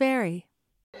speeds vary.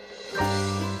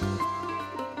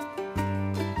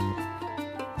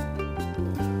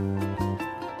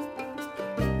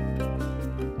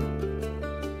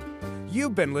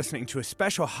 You've been listening to a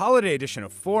special holiday edition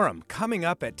of Forum. Coming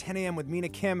up at 10 a.m. with Mina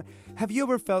Kim, have you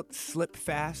ever felt slip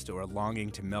fast or a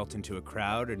longing to melt into a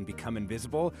crowd and become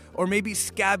invisible? Or maybe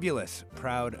scabulous,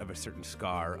 proud of a certain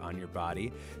scar on your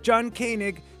body? John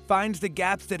Koenig finds the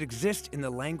gaps that exist in the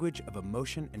language of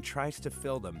emotion and tries to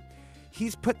fill them.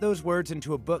 He's put those words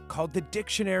into a book called The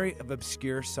Dictionary of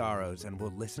Obscure Sorrows, and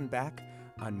we'll listen back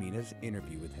on Mina's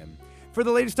interview with him. For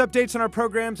the latest updates on our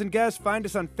programs and guests, find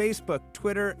us on Facebook,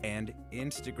 Twitter, and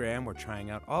Instagram. We're trying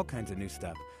out all kinds of new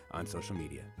stuff on social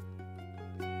media.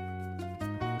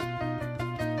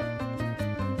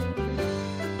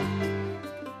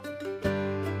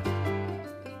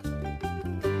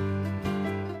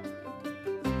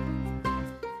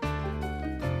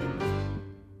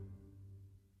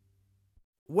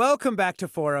 Welcome back to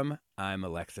Forum. I'm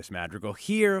Alexis Madrigal,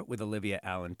 here with Olivia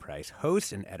Allen Price,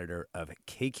 host and editor of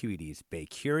KQED's Bay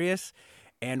Curious.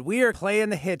 And we are playing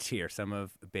the hits here, some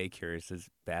of Bay Curious's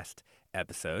best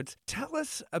episodes. Tell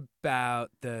us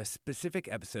about the specific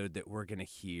episode that we're going to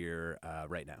hear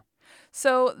right now.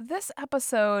 So this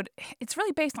episode, it's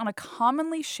really based on a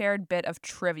commonly shared bit of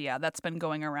trivia that's been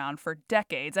going around for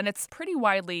decades, and it's pretty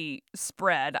widely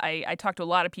spread. I talked to a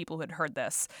lot of people who had heard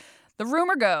this. The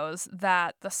rumor goes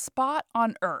that the spot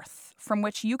on Earth from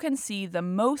which you can see the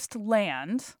most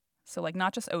land, so like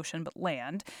not just ocean, but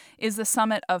land, is the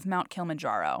summit of Mount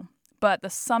Kilimanjaro. But the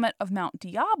summit of Mount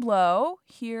Diablo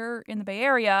here in the Bay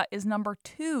Area is number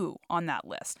 2 on that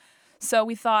list. So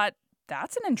we thought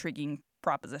that's an intriguing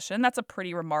proposition. That's a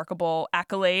pretty remarkable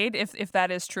accolade if that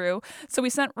is true. So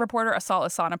we sent reporter Asal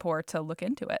Ahsanpour to look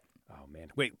into it. Oh, man.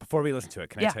 Wait, before we listen to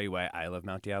it, can I tell you why I love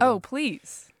Mount Diablo? Oh,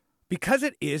 please. Because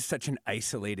it is such an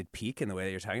isolated peak in the way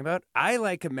that you're talking about, I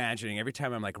like imagining every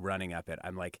time I'm like running up it,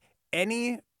 I'm like,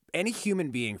 any human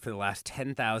being for the last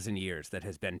 10,000 years that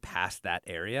has been past that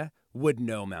area would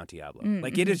know Mount Diablo.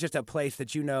 Like, it is just a place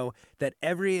that you know that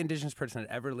every indigenous person that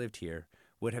ever lived here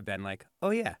would have been like,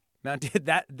 oh yeah, that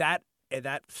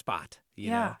spot, you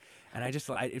know? And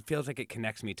it feels like it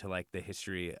connects me to like the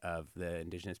history of the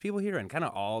indigenous people here and kind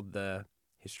of all the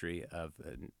history of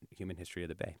human history of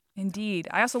the Bay. Indeed.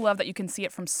 I also love that you can see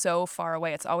it from so far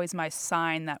away. It's always my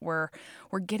sign that we're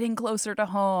getting closer to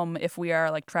home if we are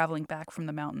like traveling back from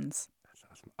the mountains. That's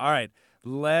awesome. All right,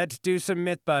 let's do some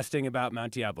myth busting about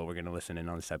Mount Diablo. We're going to listen in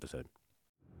on this episode.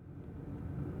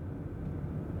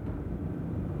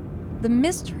 The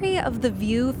mystery of the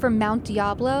view from Mount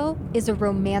Diablo is a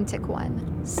romantic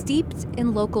one, steeped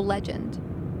in local legend.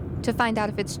 To find out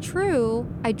if it's true,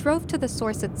 I drove to the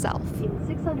source itself. In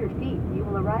 600 feet, you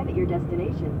will arrive at your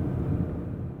destination.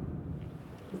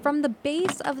 From the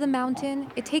base of the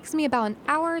mountain, it takes me about an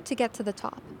hour to get to the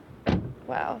top.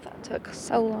 Wow, that took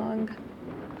so long.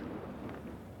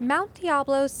 Mount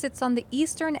Diablo sits on the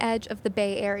eastern edge of the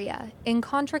Bay Area, in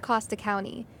Contra Costa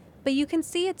County, but you can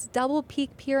see its double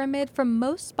peak pyramid from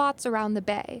most spots around the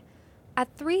bay.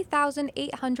 At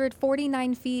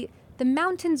 3,849 feet, the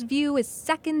mountain's view is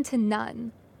second to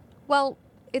none. Well,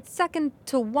 it's second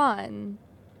to one,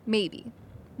 maybe.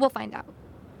 We'll find out.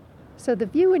 So the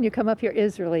view when you come up here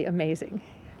is really amazing.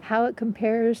 How it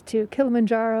compares to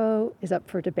Kilimanjaro is up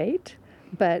for debate,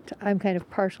 but I'm kind of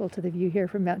partial to the view here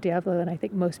from Mount Diablo, and I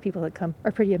think most people that come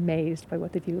are pretty amazed by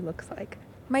what the view looks like.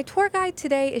 My tour guide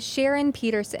today is Sharon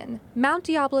Peterson, Mount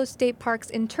Diablo State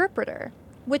Park's interpreter,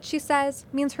 which she says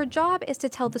means her job is to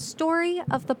tell the story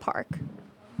of the park.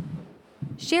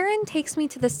 Sharon takes me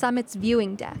to the summit's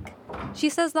viewing deck. She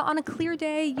says that on a clear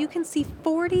day, you can see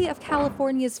 40 of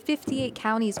California's 58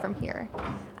 counties from here.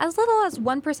 As little as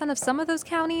 1% of some of those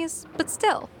counties, but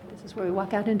still. This is where we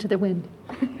walk out into the wind.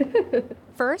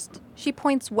 First, she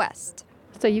points west.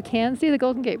 So you can see the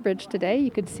Golden Gate Bridge today.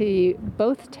 You can see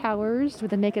both towers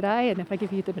with the naked eye, and if I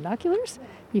give you the binoculars,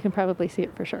 you can probably see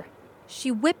it for sure.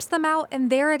 She whips them out, and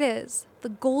there it is, the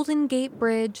Golden Gate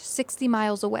Bridge 60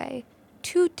 miles away.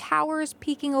 2 towers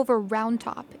peeking over Round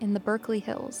Top in the Berkeley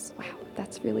Hills. Wow,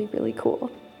 that's really, really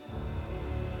cool.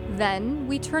 Then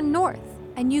we turn north,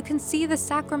 and you can see the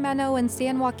Sacramento and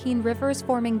San Joaquin rivers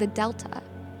forming the delta.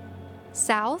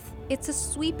 South, It's a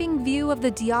sweeping view of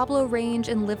the Diablo Range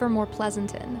in Livermore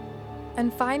Pleasanton.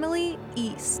 And finally,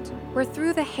 east, where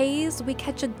through the haze we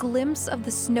catch a glimpse of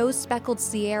the snow-speckled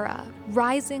Sierra,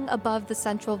 rising above the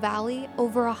Central Valley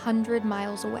over 100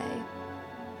 miles away.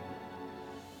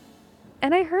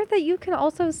 And I heard that you can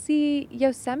also see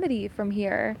Yosemite from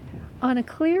here. On a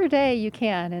clear day, you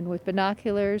can, and with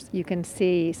binoculars, you can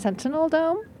see Sentinel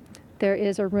Dome. There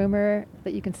is a rumor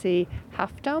that you can see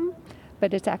Half Dome,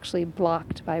 but it's actually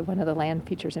blocked by one of the land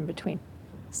features in between.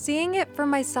 Seeing it for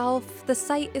myself, the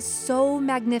sight is so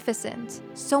magnificent,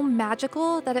 so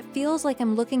magical that it feels like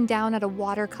I'm looking down at a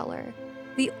watercolor.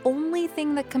 The only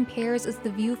thing that compares is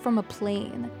the view from a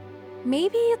plane.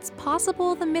 Maybe it's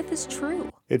possible the myth is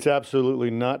true. It's absolutely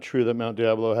not true that Mount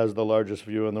Diablo has the largest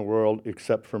view in the world,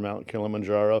 except for Mount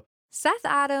Kilimanjaro. Seth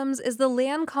Adams is the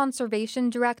land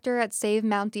conservation director at Save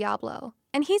Mount Diablo,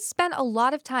 and he's spent a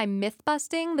lot of time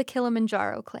myth-busting the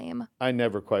Kilimanjaro claim. I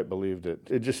never quite believed it.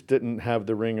 It just didn't have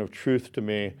the ring of truth to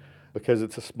me because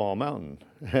it's a small mountain.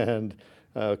 And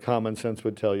common sense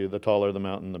would tell you the taller the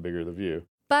mountain, the bigger the view.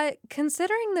 But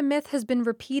considering the myth has been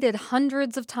repeated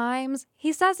hundreds of times,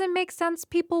 he says it makes sense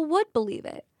people would believe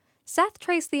it. Seth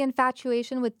traced the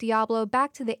infatuation with Diablo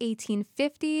back to the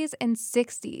 1850s and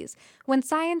 60s, when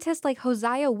scientists like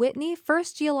Hosea Whitney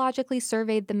first geologically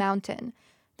surveyed the mountain.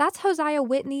 That's Hosea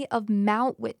Whitney of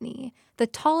Mount Whitney, the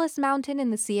tallest mountain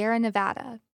in the Sierra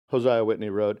Nevada. Hosea Whitney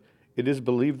wrote, "It is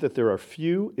believed that there are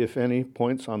few, if any,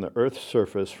 points on the Earth's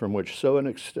surface from which so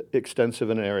extensive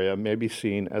an area may be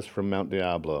seen as from Mount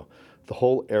Diablo. The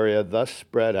whole area thus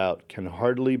spread out can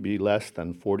hardly be less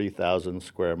than 40,000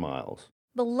 square miles."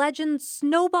 The legend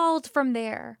snowballed from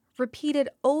there, repeated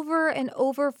over and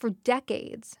over for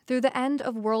decades through the end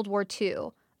of World War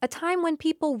II, a time when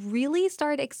people really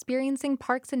started experiencing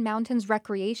parks and mountains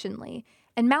recreationally,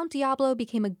 and Mount Diablo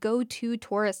became a go-to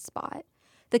tourist spot.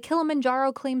 The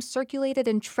Kilimanjaro claim circulated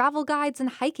in travel guides and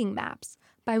hiking maps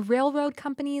by railroad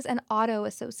companies and auto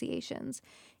associations.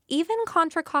 Even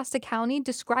Contra Costa County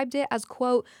described it as,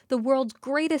 quote, the world's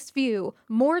greatest view,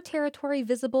 more territory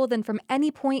visible than from any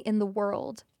point in the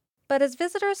world. But as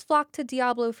visitors flocked to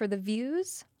Diablo for the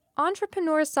views,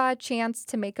 entrepreneurs saw a chance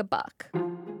to make a buck.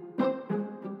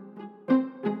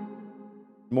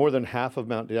 More than half of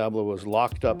Mount Diablo was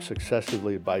locked up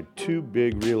successively by two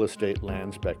big real estate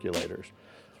land speculators.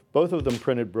 Both of them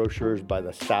printed brochures by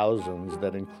the thousands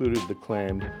that included the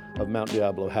claim of Mount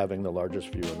Diablo having the largest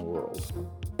view in the world.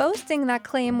 Boasting that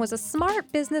claim was a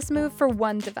smart business move for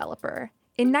one developer.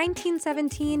 In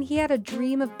 1917, he had a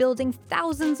dream of building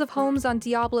thousands of homes on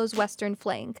Diablo's western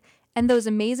flank, and those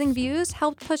amazing views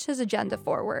helped push his agenda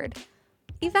forward.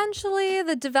 Eventually,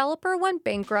 the developer went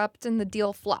bankrupt and the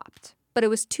deal flopped. But it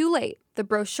was too late. The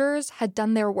brochures had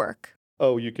done their work.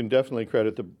 Oh, you can definitely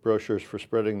credit the brochures for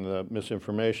spreading the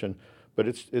misinformation, but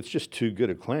it's just too good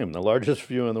a claim. The largest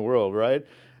view in the world, right?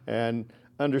 And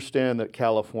understand that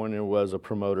California was a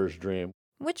promoter's dream.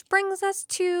 Which brings us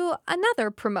to another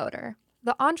promoter,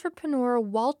 the entrepreneur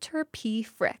Walter P.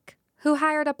 Frick, who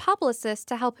hired a publicist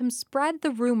to help him spread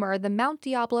the rumor that Mount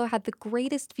Diablo had the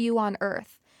greatest view on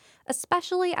Earth,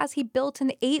 especially as he built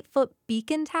an 8-foot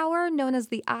beacon tower known as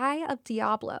the Eye of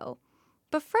Diablo.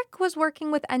 But Frick was working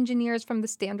with engineers from the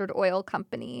Standard Oil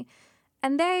Company,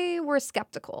 and they were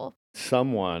skeptical.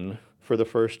 Someone, for the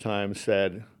first time,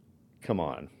 said, come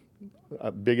on,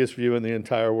 biggest view in the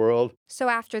entire world. So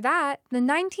after that, the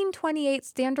 1928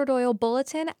 Standard Oil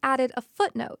Bulletin added a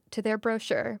footnote to their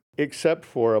brochure. Except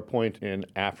for a point in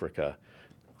Africa,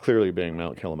 clearly being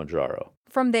Mount Kilimanjaro.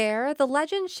 From there, the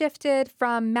legend shifted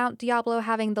from Mount Diablo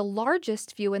having the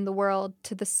largest view in the world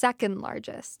to the second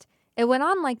largest. It went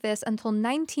on like this until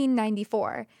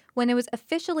 1994, when it was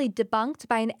officially debunked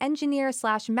by an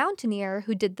engineer/mountaineer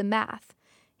who did the math.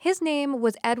 His name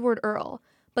was Edward Earl,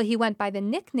 but he went by the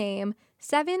nickname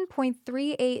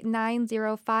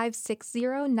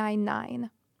 7.3890560099.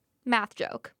 Math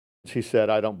joke. He said,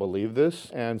 I don't believe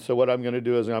this, and so what I'm going to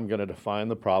do is I'm going to define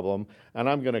the problem, and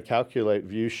I'm going to calculate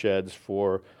view sheds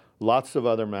for lots of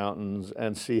other mountains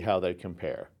and see how they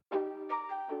compare.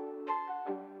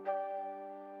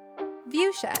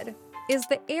 Viewshed is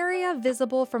the area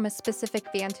visible from a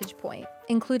specific vantage point,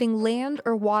 including land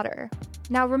or water.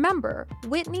 Now remember,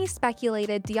 Whitney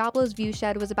speculated Diablo's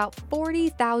viewshed was about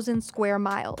 40,000 square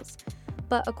miles.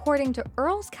 But according to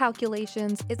Earl's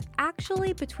calculations, it's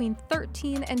actually between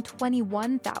 13 and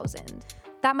 21,000.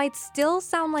 That might still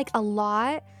sound like a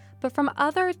lot, but from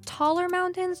other taller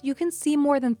mountains, you can see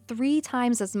more than 3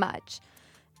 times as much.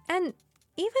 And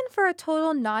even for a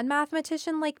total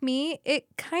non-mathematician like me, it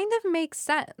kind of makes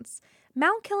sense.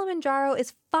 Mount Kilimanjaro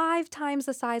is 5 times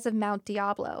the size of Mount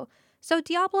Diablo. So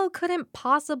Diablo couldn't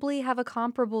possibly have a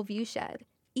comparable viewshed,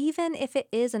 even if it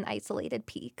is an isolated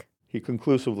peak. He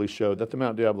conclusively showed that the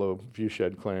Mount Diablo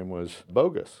viewshed claim was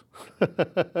bogus.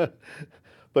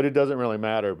 But it doesn't really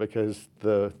matter because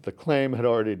the claim had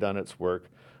already done its work.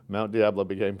 Mount Diablo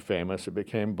became famous, it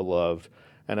became beloved,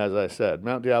 and as I said,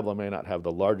 Mount Diablo may not have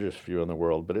the largest view in the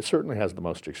world, but it certainly has the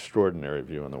most extraordinary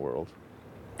view in the world.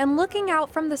 And looking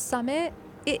out from the summit,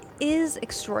 it is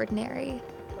extraordinary.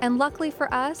 And luckily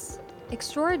for us,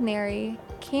 extraordinary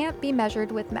can't be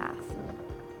measured with math.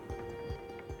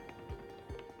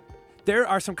 There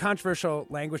are some controversial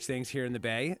language things here in the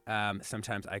Bay.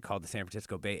 Sometimes I call the San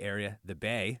Francisco Bay Area the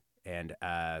Bay, and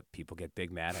people get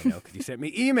big mad, I know, because you sent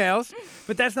me emails.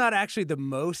 But that's not actually the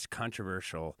most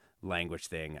controversial language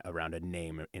thing around a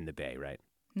name in the Bay, right?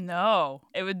 No,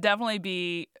 it would definitely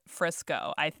be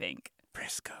Frisco, I think.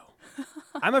 Frisco.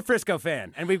 I'm a Frisco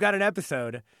fan, and we've got an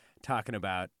episode talking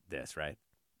about this, right?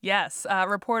 Yes,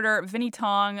 reporter Vinny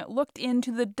Tong looked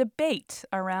into the debate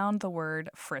around the word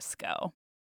Frisco.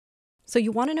 So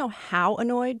you want to know how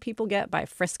annoyed people get by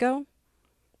Frisco?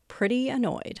 Pretty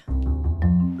annoyed.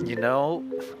 You know,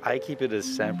 I keep it as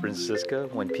San Francisco.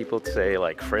 When people say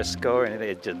like Frisco, and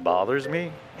it just bothers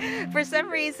me. For some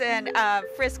reason,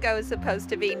 Frisco is supposed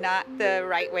to be not the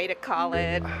right way to call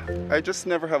it. I just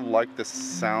never have liked the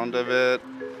sound of it.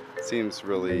 It seems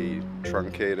really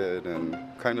truncated and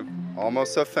kind of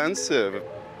almost offensive.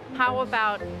 How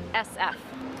about SF?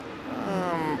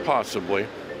 Possibly.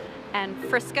 And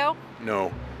Frisco?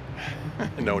 No.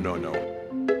 No.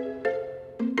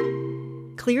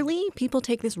 Clearly, people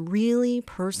take this really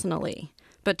personally.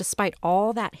 But despite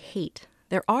all that hate,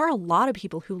 there are a lot of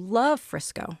people who love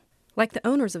Frisco. Like the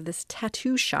owners of this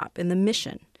tattoo shop in the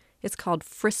Mission. It's called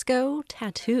Frisco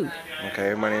Tattoo.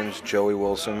 Okay, my name's Joey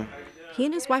Wilson. He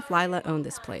and his wife Lila own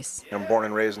this place. I'm born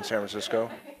and raised in San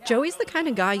Francisco. Joey's the kind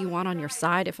of guy you want on your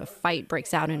side if a fight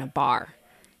breaks out in a bar.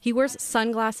 He wears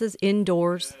sunglasses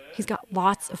indoors. He's got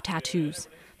lots of tattoos.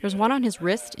 There's one on his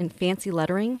wrist in fancy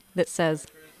lettering that says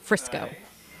Frisco.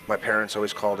 My parents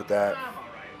always called it that.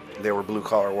 They were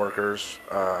blue-collar workers.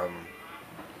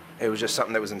 It was just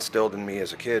something that was instilled in me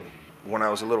as a kid. When I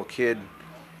was a little kid,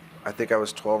 I think I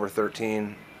was 12 or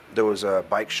 13, there was a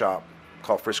bike shop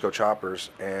called Frisco Choppers,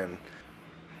 and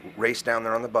raced down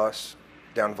there on the bus,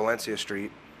 down Valencia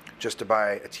Street, just to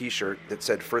buy a t-shirt that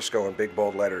said Frisco in big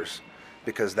bold letters,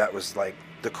 because that was like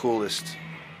the coolest.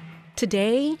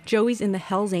 Today, Joey's in the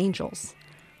Hells Angels,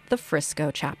 the Frisco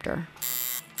chapter.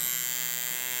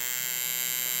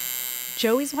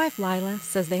 Joey's wife Lila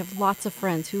says they have lots of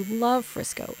friends who love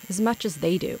Frisco as much as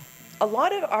they do. A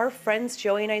lot of our friends,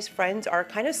 Joey and I's friends, are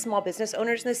kind of small business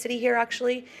owners in the city here,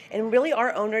 actually, and really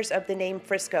are owners of the name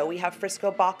Frisco. We have Frisco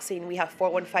Boxing, we have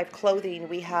 415 Clothing,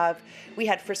 we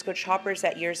had Frisco Choppers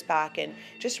that years back, and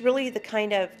just really the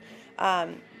kind of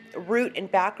root and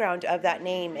background of that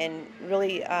name, and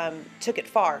really took it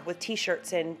far with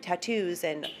T-shirts and tattoos,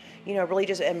 and really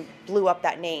just blew up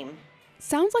that name.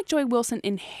 Sounds like Joey Wilson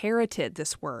inherited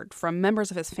this word from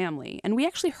members of his family, and we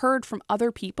actually heard from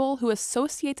other people who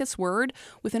associate this word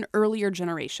with an earlier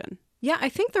generation. Yeah, I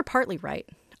think they're partly right.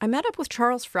 I met up with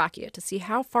Charles Fracchia to see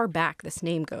how far back this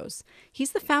name goes.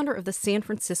 He's the founder of the San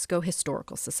Francisco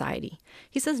Historical Society.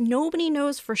 He says nobody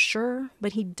knows for sure,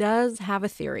 but he does have a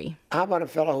theory. How about a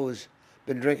fellow who's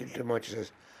been drinking too much and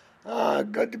says,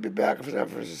 good to be back in San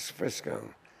Francisco.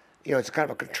 It's kind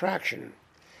of a contraction.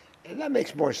 And that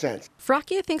makes more sense.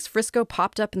 Fracchia thinks Frisco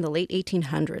popped up in the late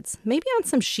 1800s, maybe on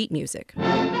some sheet music.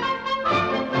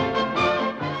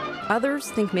 Others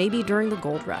think maybe during the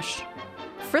gold rush.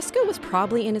 Frisco was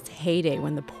probably in its heyday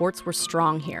when the ports were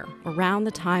strong here, around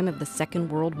the time of the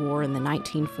Second World War in the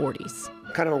 1940s.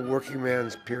 Kind of a working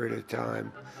man's period of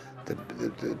time.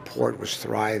 The port was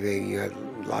thriving. You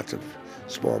had lots of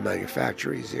small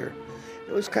manufactories here.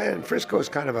 Frisco was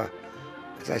kind of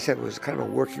as I said, was kind of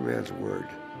a working man's word.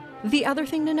 The other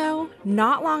thing to know,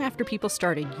 not long after people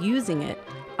started using it,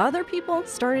 other people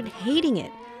started hating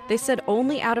it. They said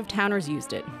only out-of-towners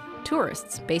used it.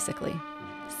 Tourists, basically.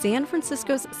 San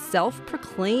Francisco's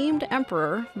self-proclaimed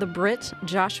emperor, the Brit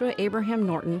Joshua Abraham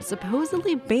Norton,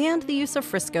 supposedly banned the use of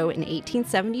Frisco in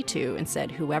 1872 and said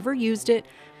whoever used it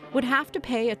would have to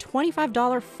pay a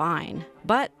 $25 fine.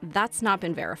 But that's not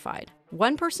been verified.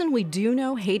 One person we do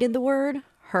know hated the word,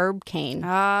 Herb Caen.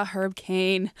 Ah, Herb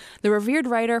Caen, the revered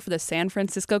writer for the San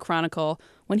Francisco Chronicle.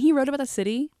 When he wrote about the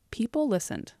city, people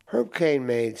listened. Herb Caen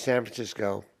made San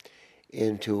Francisco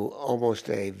into almost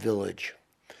a village.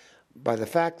 By the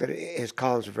fact that his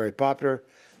columns were very popular,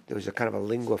 there was a kind of a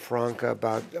lingua franca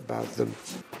about them.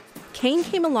 Kane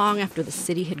came along after the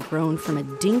city had grown from a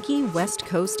dinky West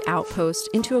Coast outpost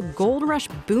into a gold rush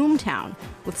boomtown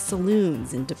with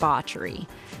saloons and debauchery,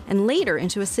 and later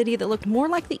into a city that looked more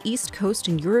like the East Coast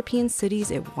and European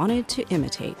cities it wanted to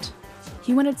imitate.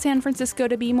 He wanted San Francisco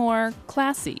to be more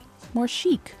classy, more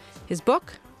chic. His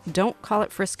book, Don't Call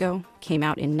It Frisco, came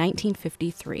out in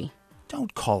 1953.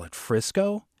 Don't call it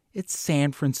Frisco. It's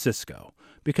San Francisco,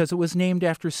 because it was named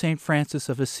after St. Francis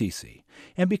of Assisi,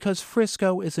 and because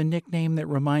Frisco is a nickname that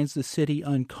reminds the city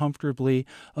uncomfortably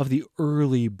of the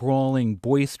early, brawling,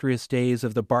 boisterous days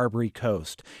of the Barbary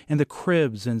Coast and the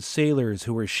cribs and sailors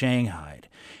who were shanghaied,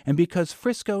 and because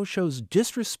Frisco shows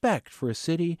disrespect for a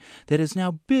city that is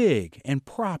now big and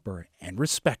proper and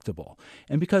respectable,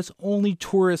 and because only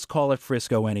tourists call it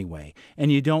Frisco anyway,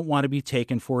 and you don't want to be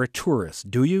taken for a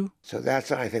tourist, do you? So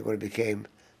that's, I think, when it became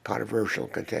controversial,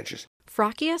 contentious.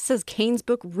 Fracchia says Kane's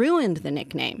book ruined the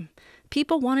nickname.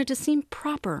 People wanted to seem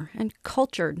proper and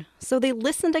cultured, so they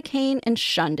listened to Kane and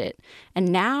shunned it.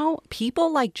 And now,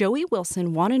 people like Joey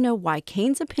Wilson want to know why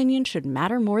Kane's opinion should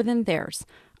matter more than theirs.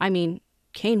 I mean,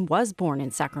 Kane was born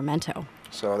in Sacramento.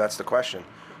 So that's the question.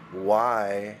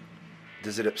 Why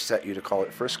does it upset you to call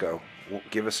it Frisco?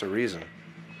 Give us a reason.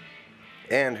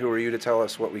 And who are you to tell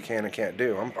us what we can and can't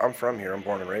do? I'm from here. I'm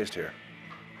born and raised here.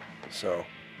 So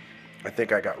I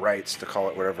think I got rights to call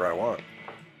it whatever I want.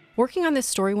 Working on this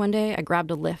story one day, I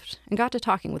grabbed a Lyft and got to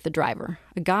talking with the driver,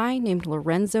 a guy named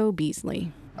Lorenzo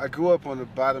Beasley. I grew up on the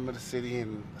bottom of the city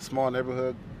in a small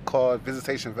neighborhood called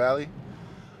Visitation Valley.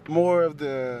 More of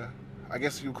the, I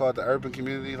guess you would call it the urban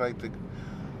community,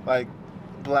 like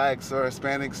blacks or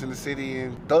Hispanics in the city,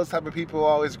 and those type of people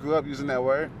always grew up using that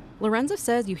word. Lorenzo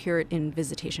says you hear it in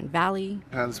Visitation Valley,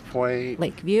 Hunt's Point,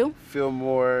 Lakeview,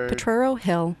 Fillmore, Potrero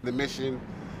Hill, the Mission,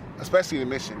 especially the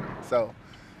Mission. So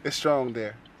it's strong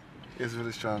there. It's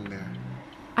really strong there.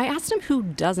 I asked him who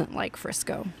doesn't like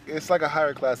Frisco. It's like a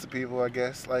higher class of people, I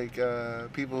guess, like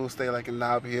people who stay like in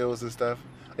Nob Hills and stuff.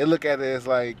 They look at it as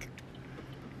like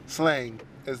slang.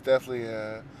 It's definitely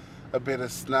a bit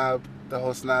of snob, the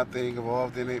whole snob thing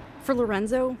involved in it. For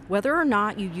Lorenzo, whether or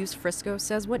not you use Frisco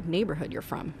says what neighborhood you're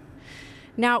from.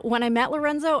 Now, when I met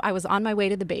Lorenzo, I was on my way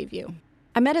to the Bayview.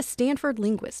 I met a Stanford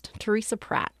linguist, Teresa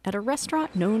Pratt, at a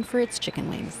restaurant known for its chicken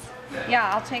wings.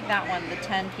 Yeah, I'll take that one, the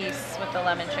 10-piece with the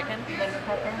lemon chicken. Lemon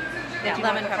pepper? Yeah,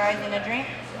 lemon pepper. Fries in a drink?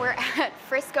 We're at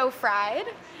Frisco Fried.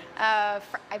 I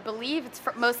believe it's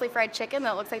mostly fried chicken.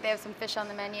 That looks like they have some fish on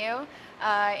the menu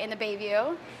in the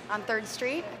Bayview on 3rd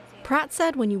Street. Pratt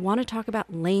said when you want to talk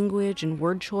about language and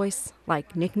word choice,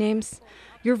 like nicknames,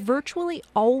 you're virtually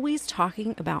always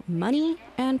talking about money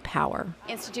and power.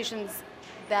 Institutions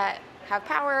that have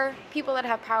power, people that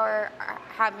have power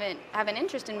have an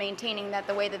interest in maintaining that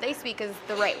the way that they speak is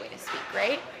the right way to speak,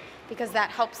 right? Because that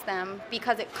helps them,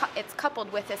 because it's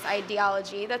coupled with this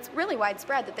ideology that's really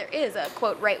widespread, that there is a,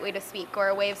 quote, right way to speak or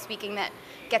a way of speaking that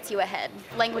gets you ahead.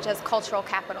 Language has cultural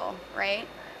capital, right?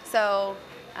 So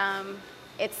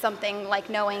it's something like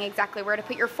knowing exactly where to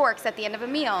put your forks at the end of a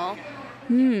meal.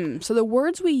 So the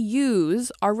words we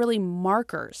use are really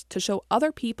markers to show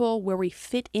other people where we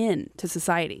fit in to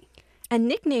society. And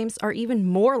nicknames are even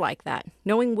more like that.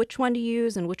 Knowing which one to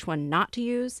use and which one not to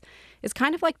use is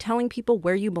kind of like telling people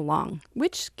where you belong.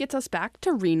 Which gets us back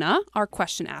to Rena, our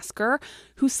question asker,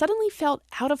 who suddenly felt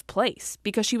out of place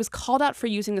because she was called out for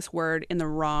using this word in the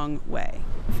wrong way.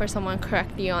 For someone to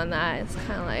correct you on that, it's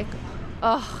kind of like,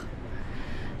 oh,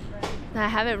 I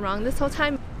have it wrong this whole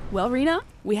time. Well, Rena,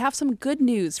 we have some good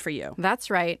news for you. That's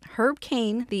right. Herb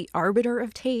Caen, the arbiter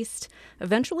of taste,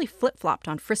 eventually flip-flopped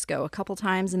on Frisco a couple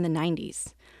times in the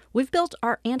 90s. We've built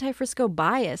our anti-Frisco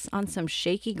bias on some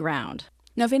shaky ground.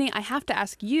 Now, Vinny, I have to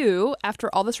ask you, after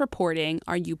all this reporting,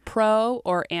 are you pro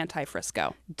or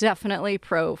anti-Frisco? Definitely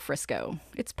pro-Frisco.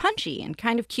 It's punchy and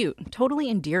kind of cute, totally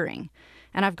endearing.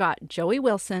 And I've got Joey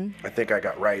Wilson. I think I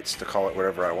got rights to call it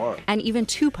whatever I want. And even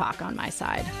Tupac on my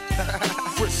side.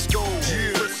 Frisco,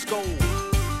 yeah. Frisco.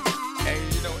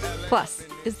 Plus,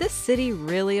 is this city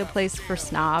really a place for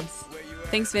snobs?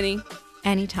 Thanks, Vinny.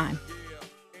 Anytime.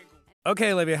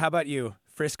 Okay, Olivia, how about you?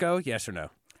 Frisco, yes or no?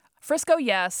 Frisco,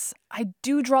 yes. I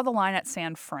do draw the line at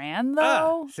San Fran,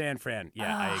 though. San Fran.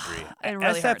 Yeah, I agree. It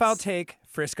really SF, hurts. I'll take.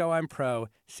 Frisco, I'm pro.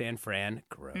 San Fran,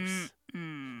 gross.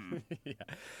 Yeah.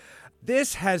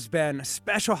 This has been a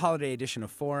special holiday edition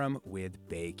of Forum with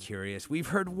Bay Curious. We've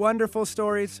heard wonderful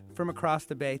stories from across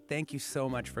the Bay. Thank you so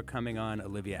much for coming on,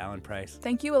 Olivia Allen Price.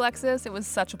 Thank you, Alexis. It was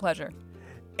such a pleasure.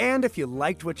 And if you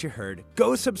liked what you heard,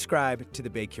 go subscribe to the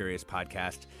Bay Curious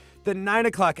podcast. The 9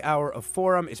 o'clock hour of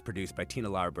Forum is produced by Tina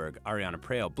Larberg, Ariana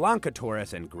Prale, Blanca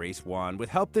Torres, and Grace Wan, with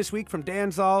help this week from Dan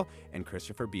Zoll and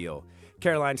Christopher Beal.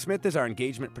 Caroline Smith is our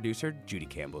engagement producer. Judy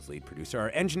Campbell's lead producer.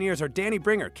 Our engineers are Danny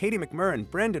Bringer, Katie McMurrin,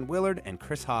 Brendan Willard, and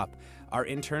Chris Hopp. Our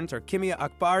interns are Kimia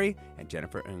Akbari and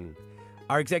Jennifer Ng.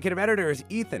 Our executive editor is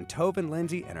Ethan Tobin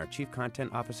Lindsay, and our chief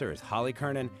content officer is Holly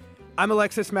Kernan. I'm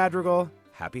Alexis Madrigal.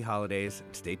 Happy holidays.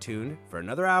 Stay tuned for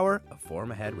another hour of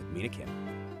Forum Ahead with Mina Kim.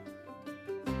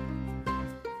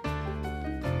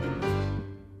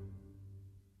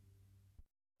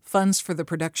 Funds for the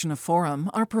production of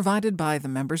Forum are provided by the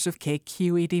members of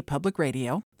KQED Public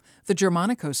Radio, the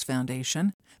Germanicos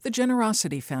Foundation, the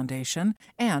Generosity Foundation,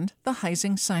 and the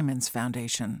Heising Simons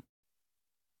Foundation.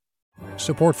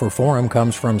 Support for Forum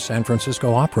comes from San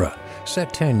Francisco Opera.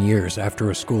 Set 10 years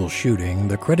after a school shooting,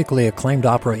 the critically acclaimed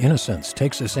opera Innocence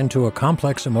takes us into a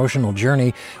complex emotional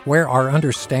journey where our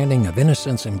understanding of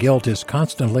innocence and guilt is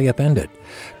constantly upended.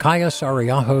 Kaya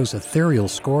Sariaho's ethereal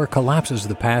score collapses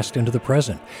the past into the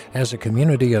present as a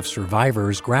community of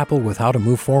survivors grapple with how to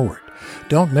move forward.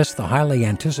 Don't miss the highly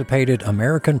anticipated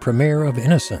American premiere of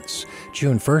Innocence,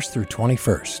 June 1st through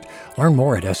 21st. Learn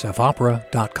more at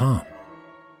sfopera.com.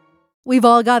 We've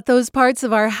all got those parts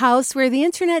of our house where the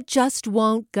internet just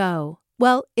won't go.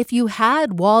 Well, if you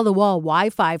had wall-to-wall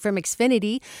Wi-Fi from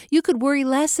Xfinity, you could worry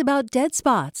less about dead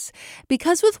spots.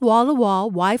 Because with wall-to-wall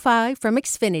Wi-Fi from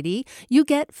Xfinity, you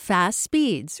get fast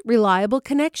speeds, reliable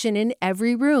connection in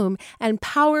every room, and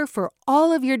power for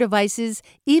all of your devices,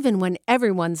 even when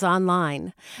everyone's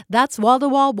online. That's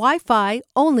wall-to-wall Wi-Fi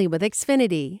only with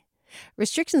Xfinity.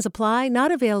 Restrictions apply,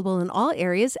 not available in all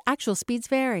areas. Actual speeds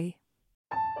vary.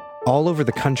 All over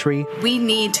the country, we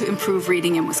need to improve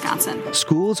reading in Wisconsin.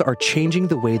 Schools are changing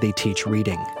the way they teach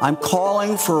reading. I'm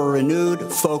calling for a renewed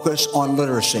focus on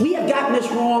literacy. We have gotten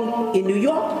this wrong in New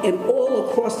York and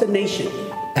all across the nation.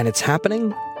 And it's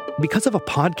happening because of a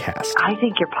podcast. I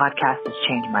think your podcast has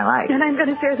changed my life. And I'm going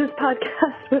to share this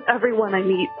podcast with everyone I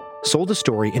meet. Sold a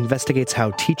Story investigates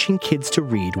how teaching kids to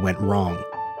read went wrong.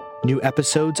 New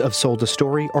episodes of Sold a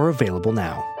Story are available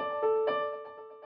now.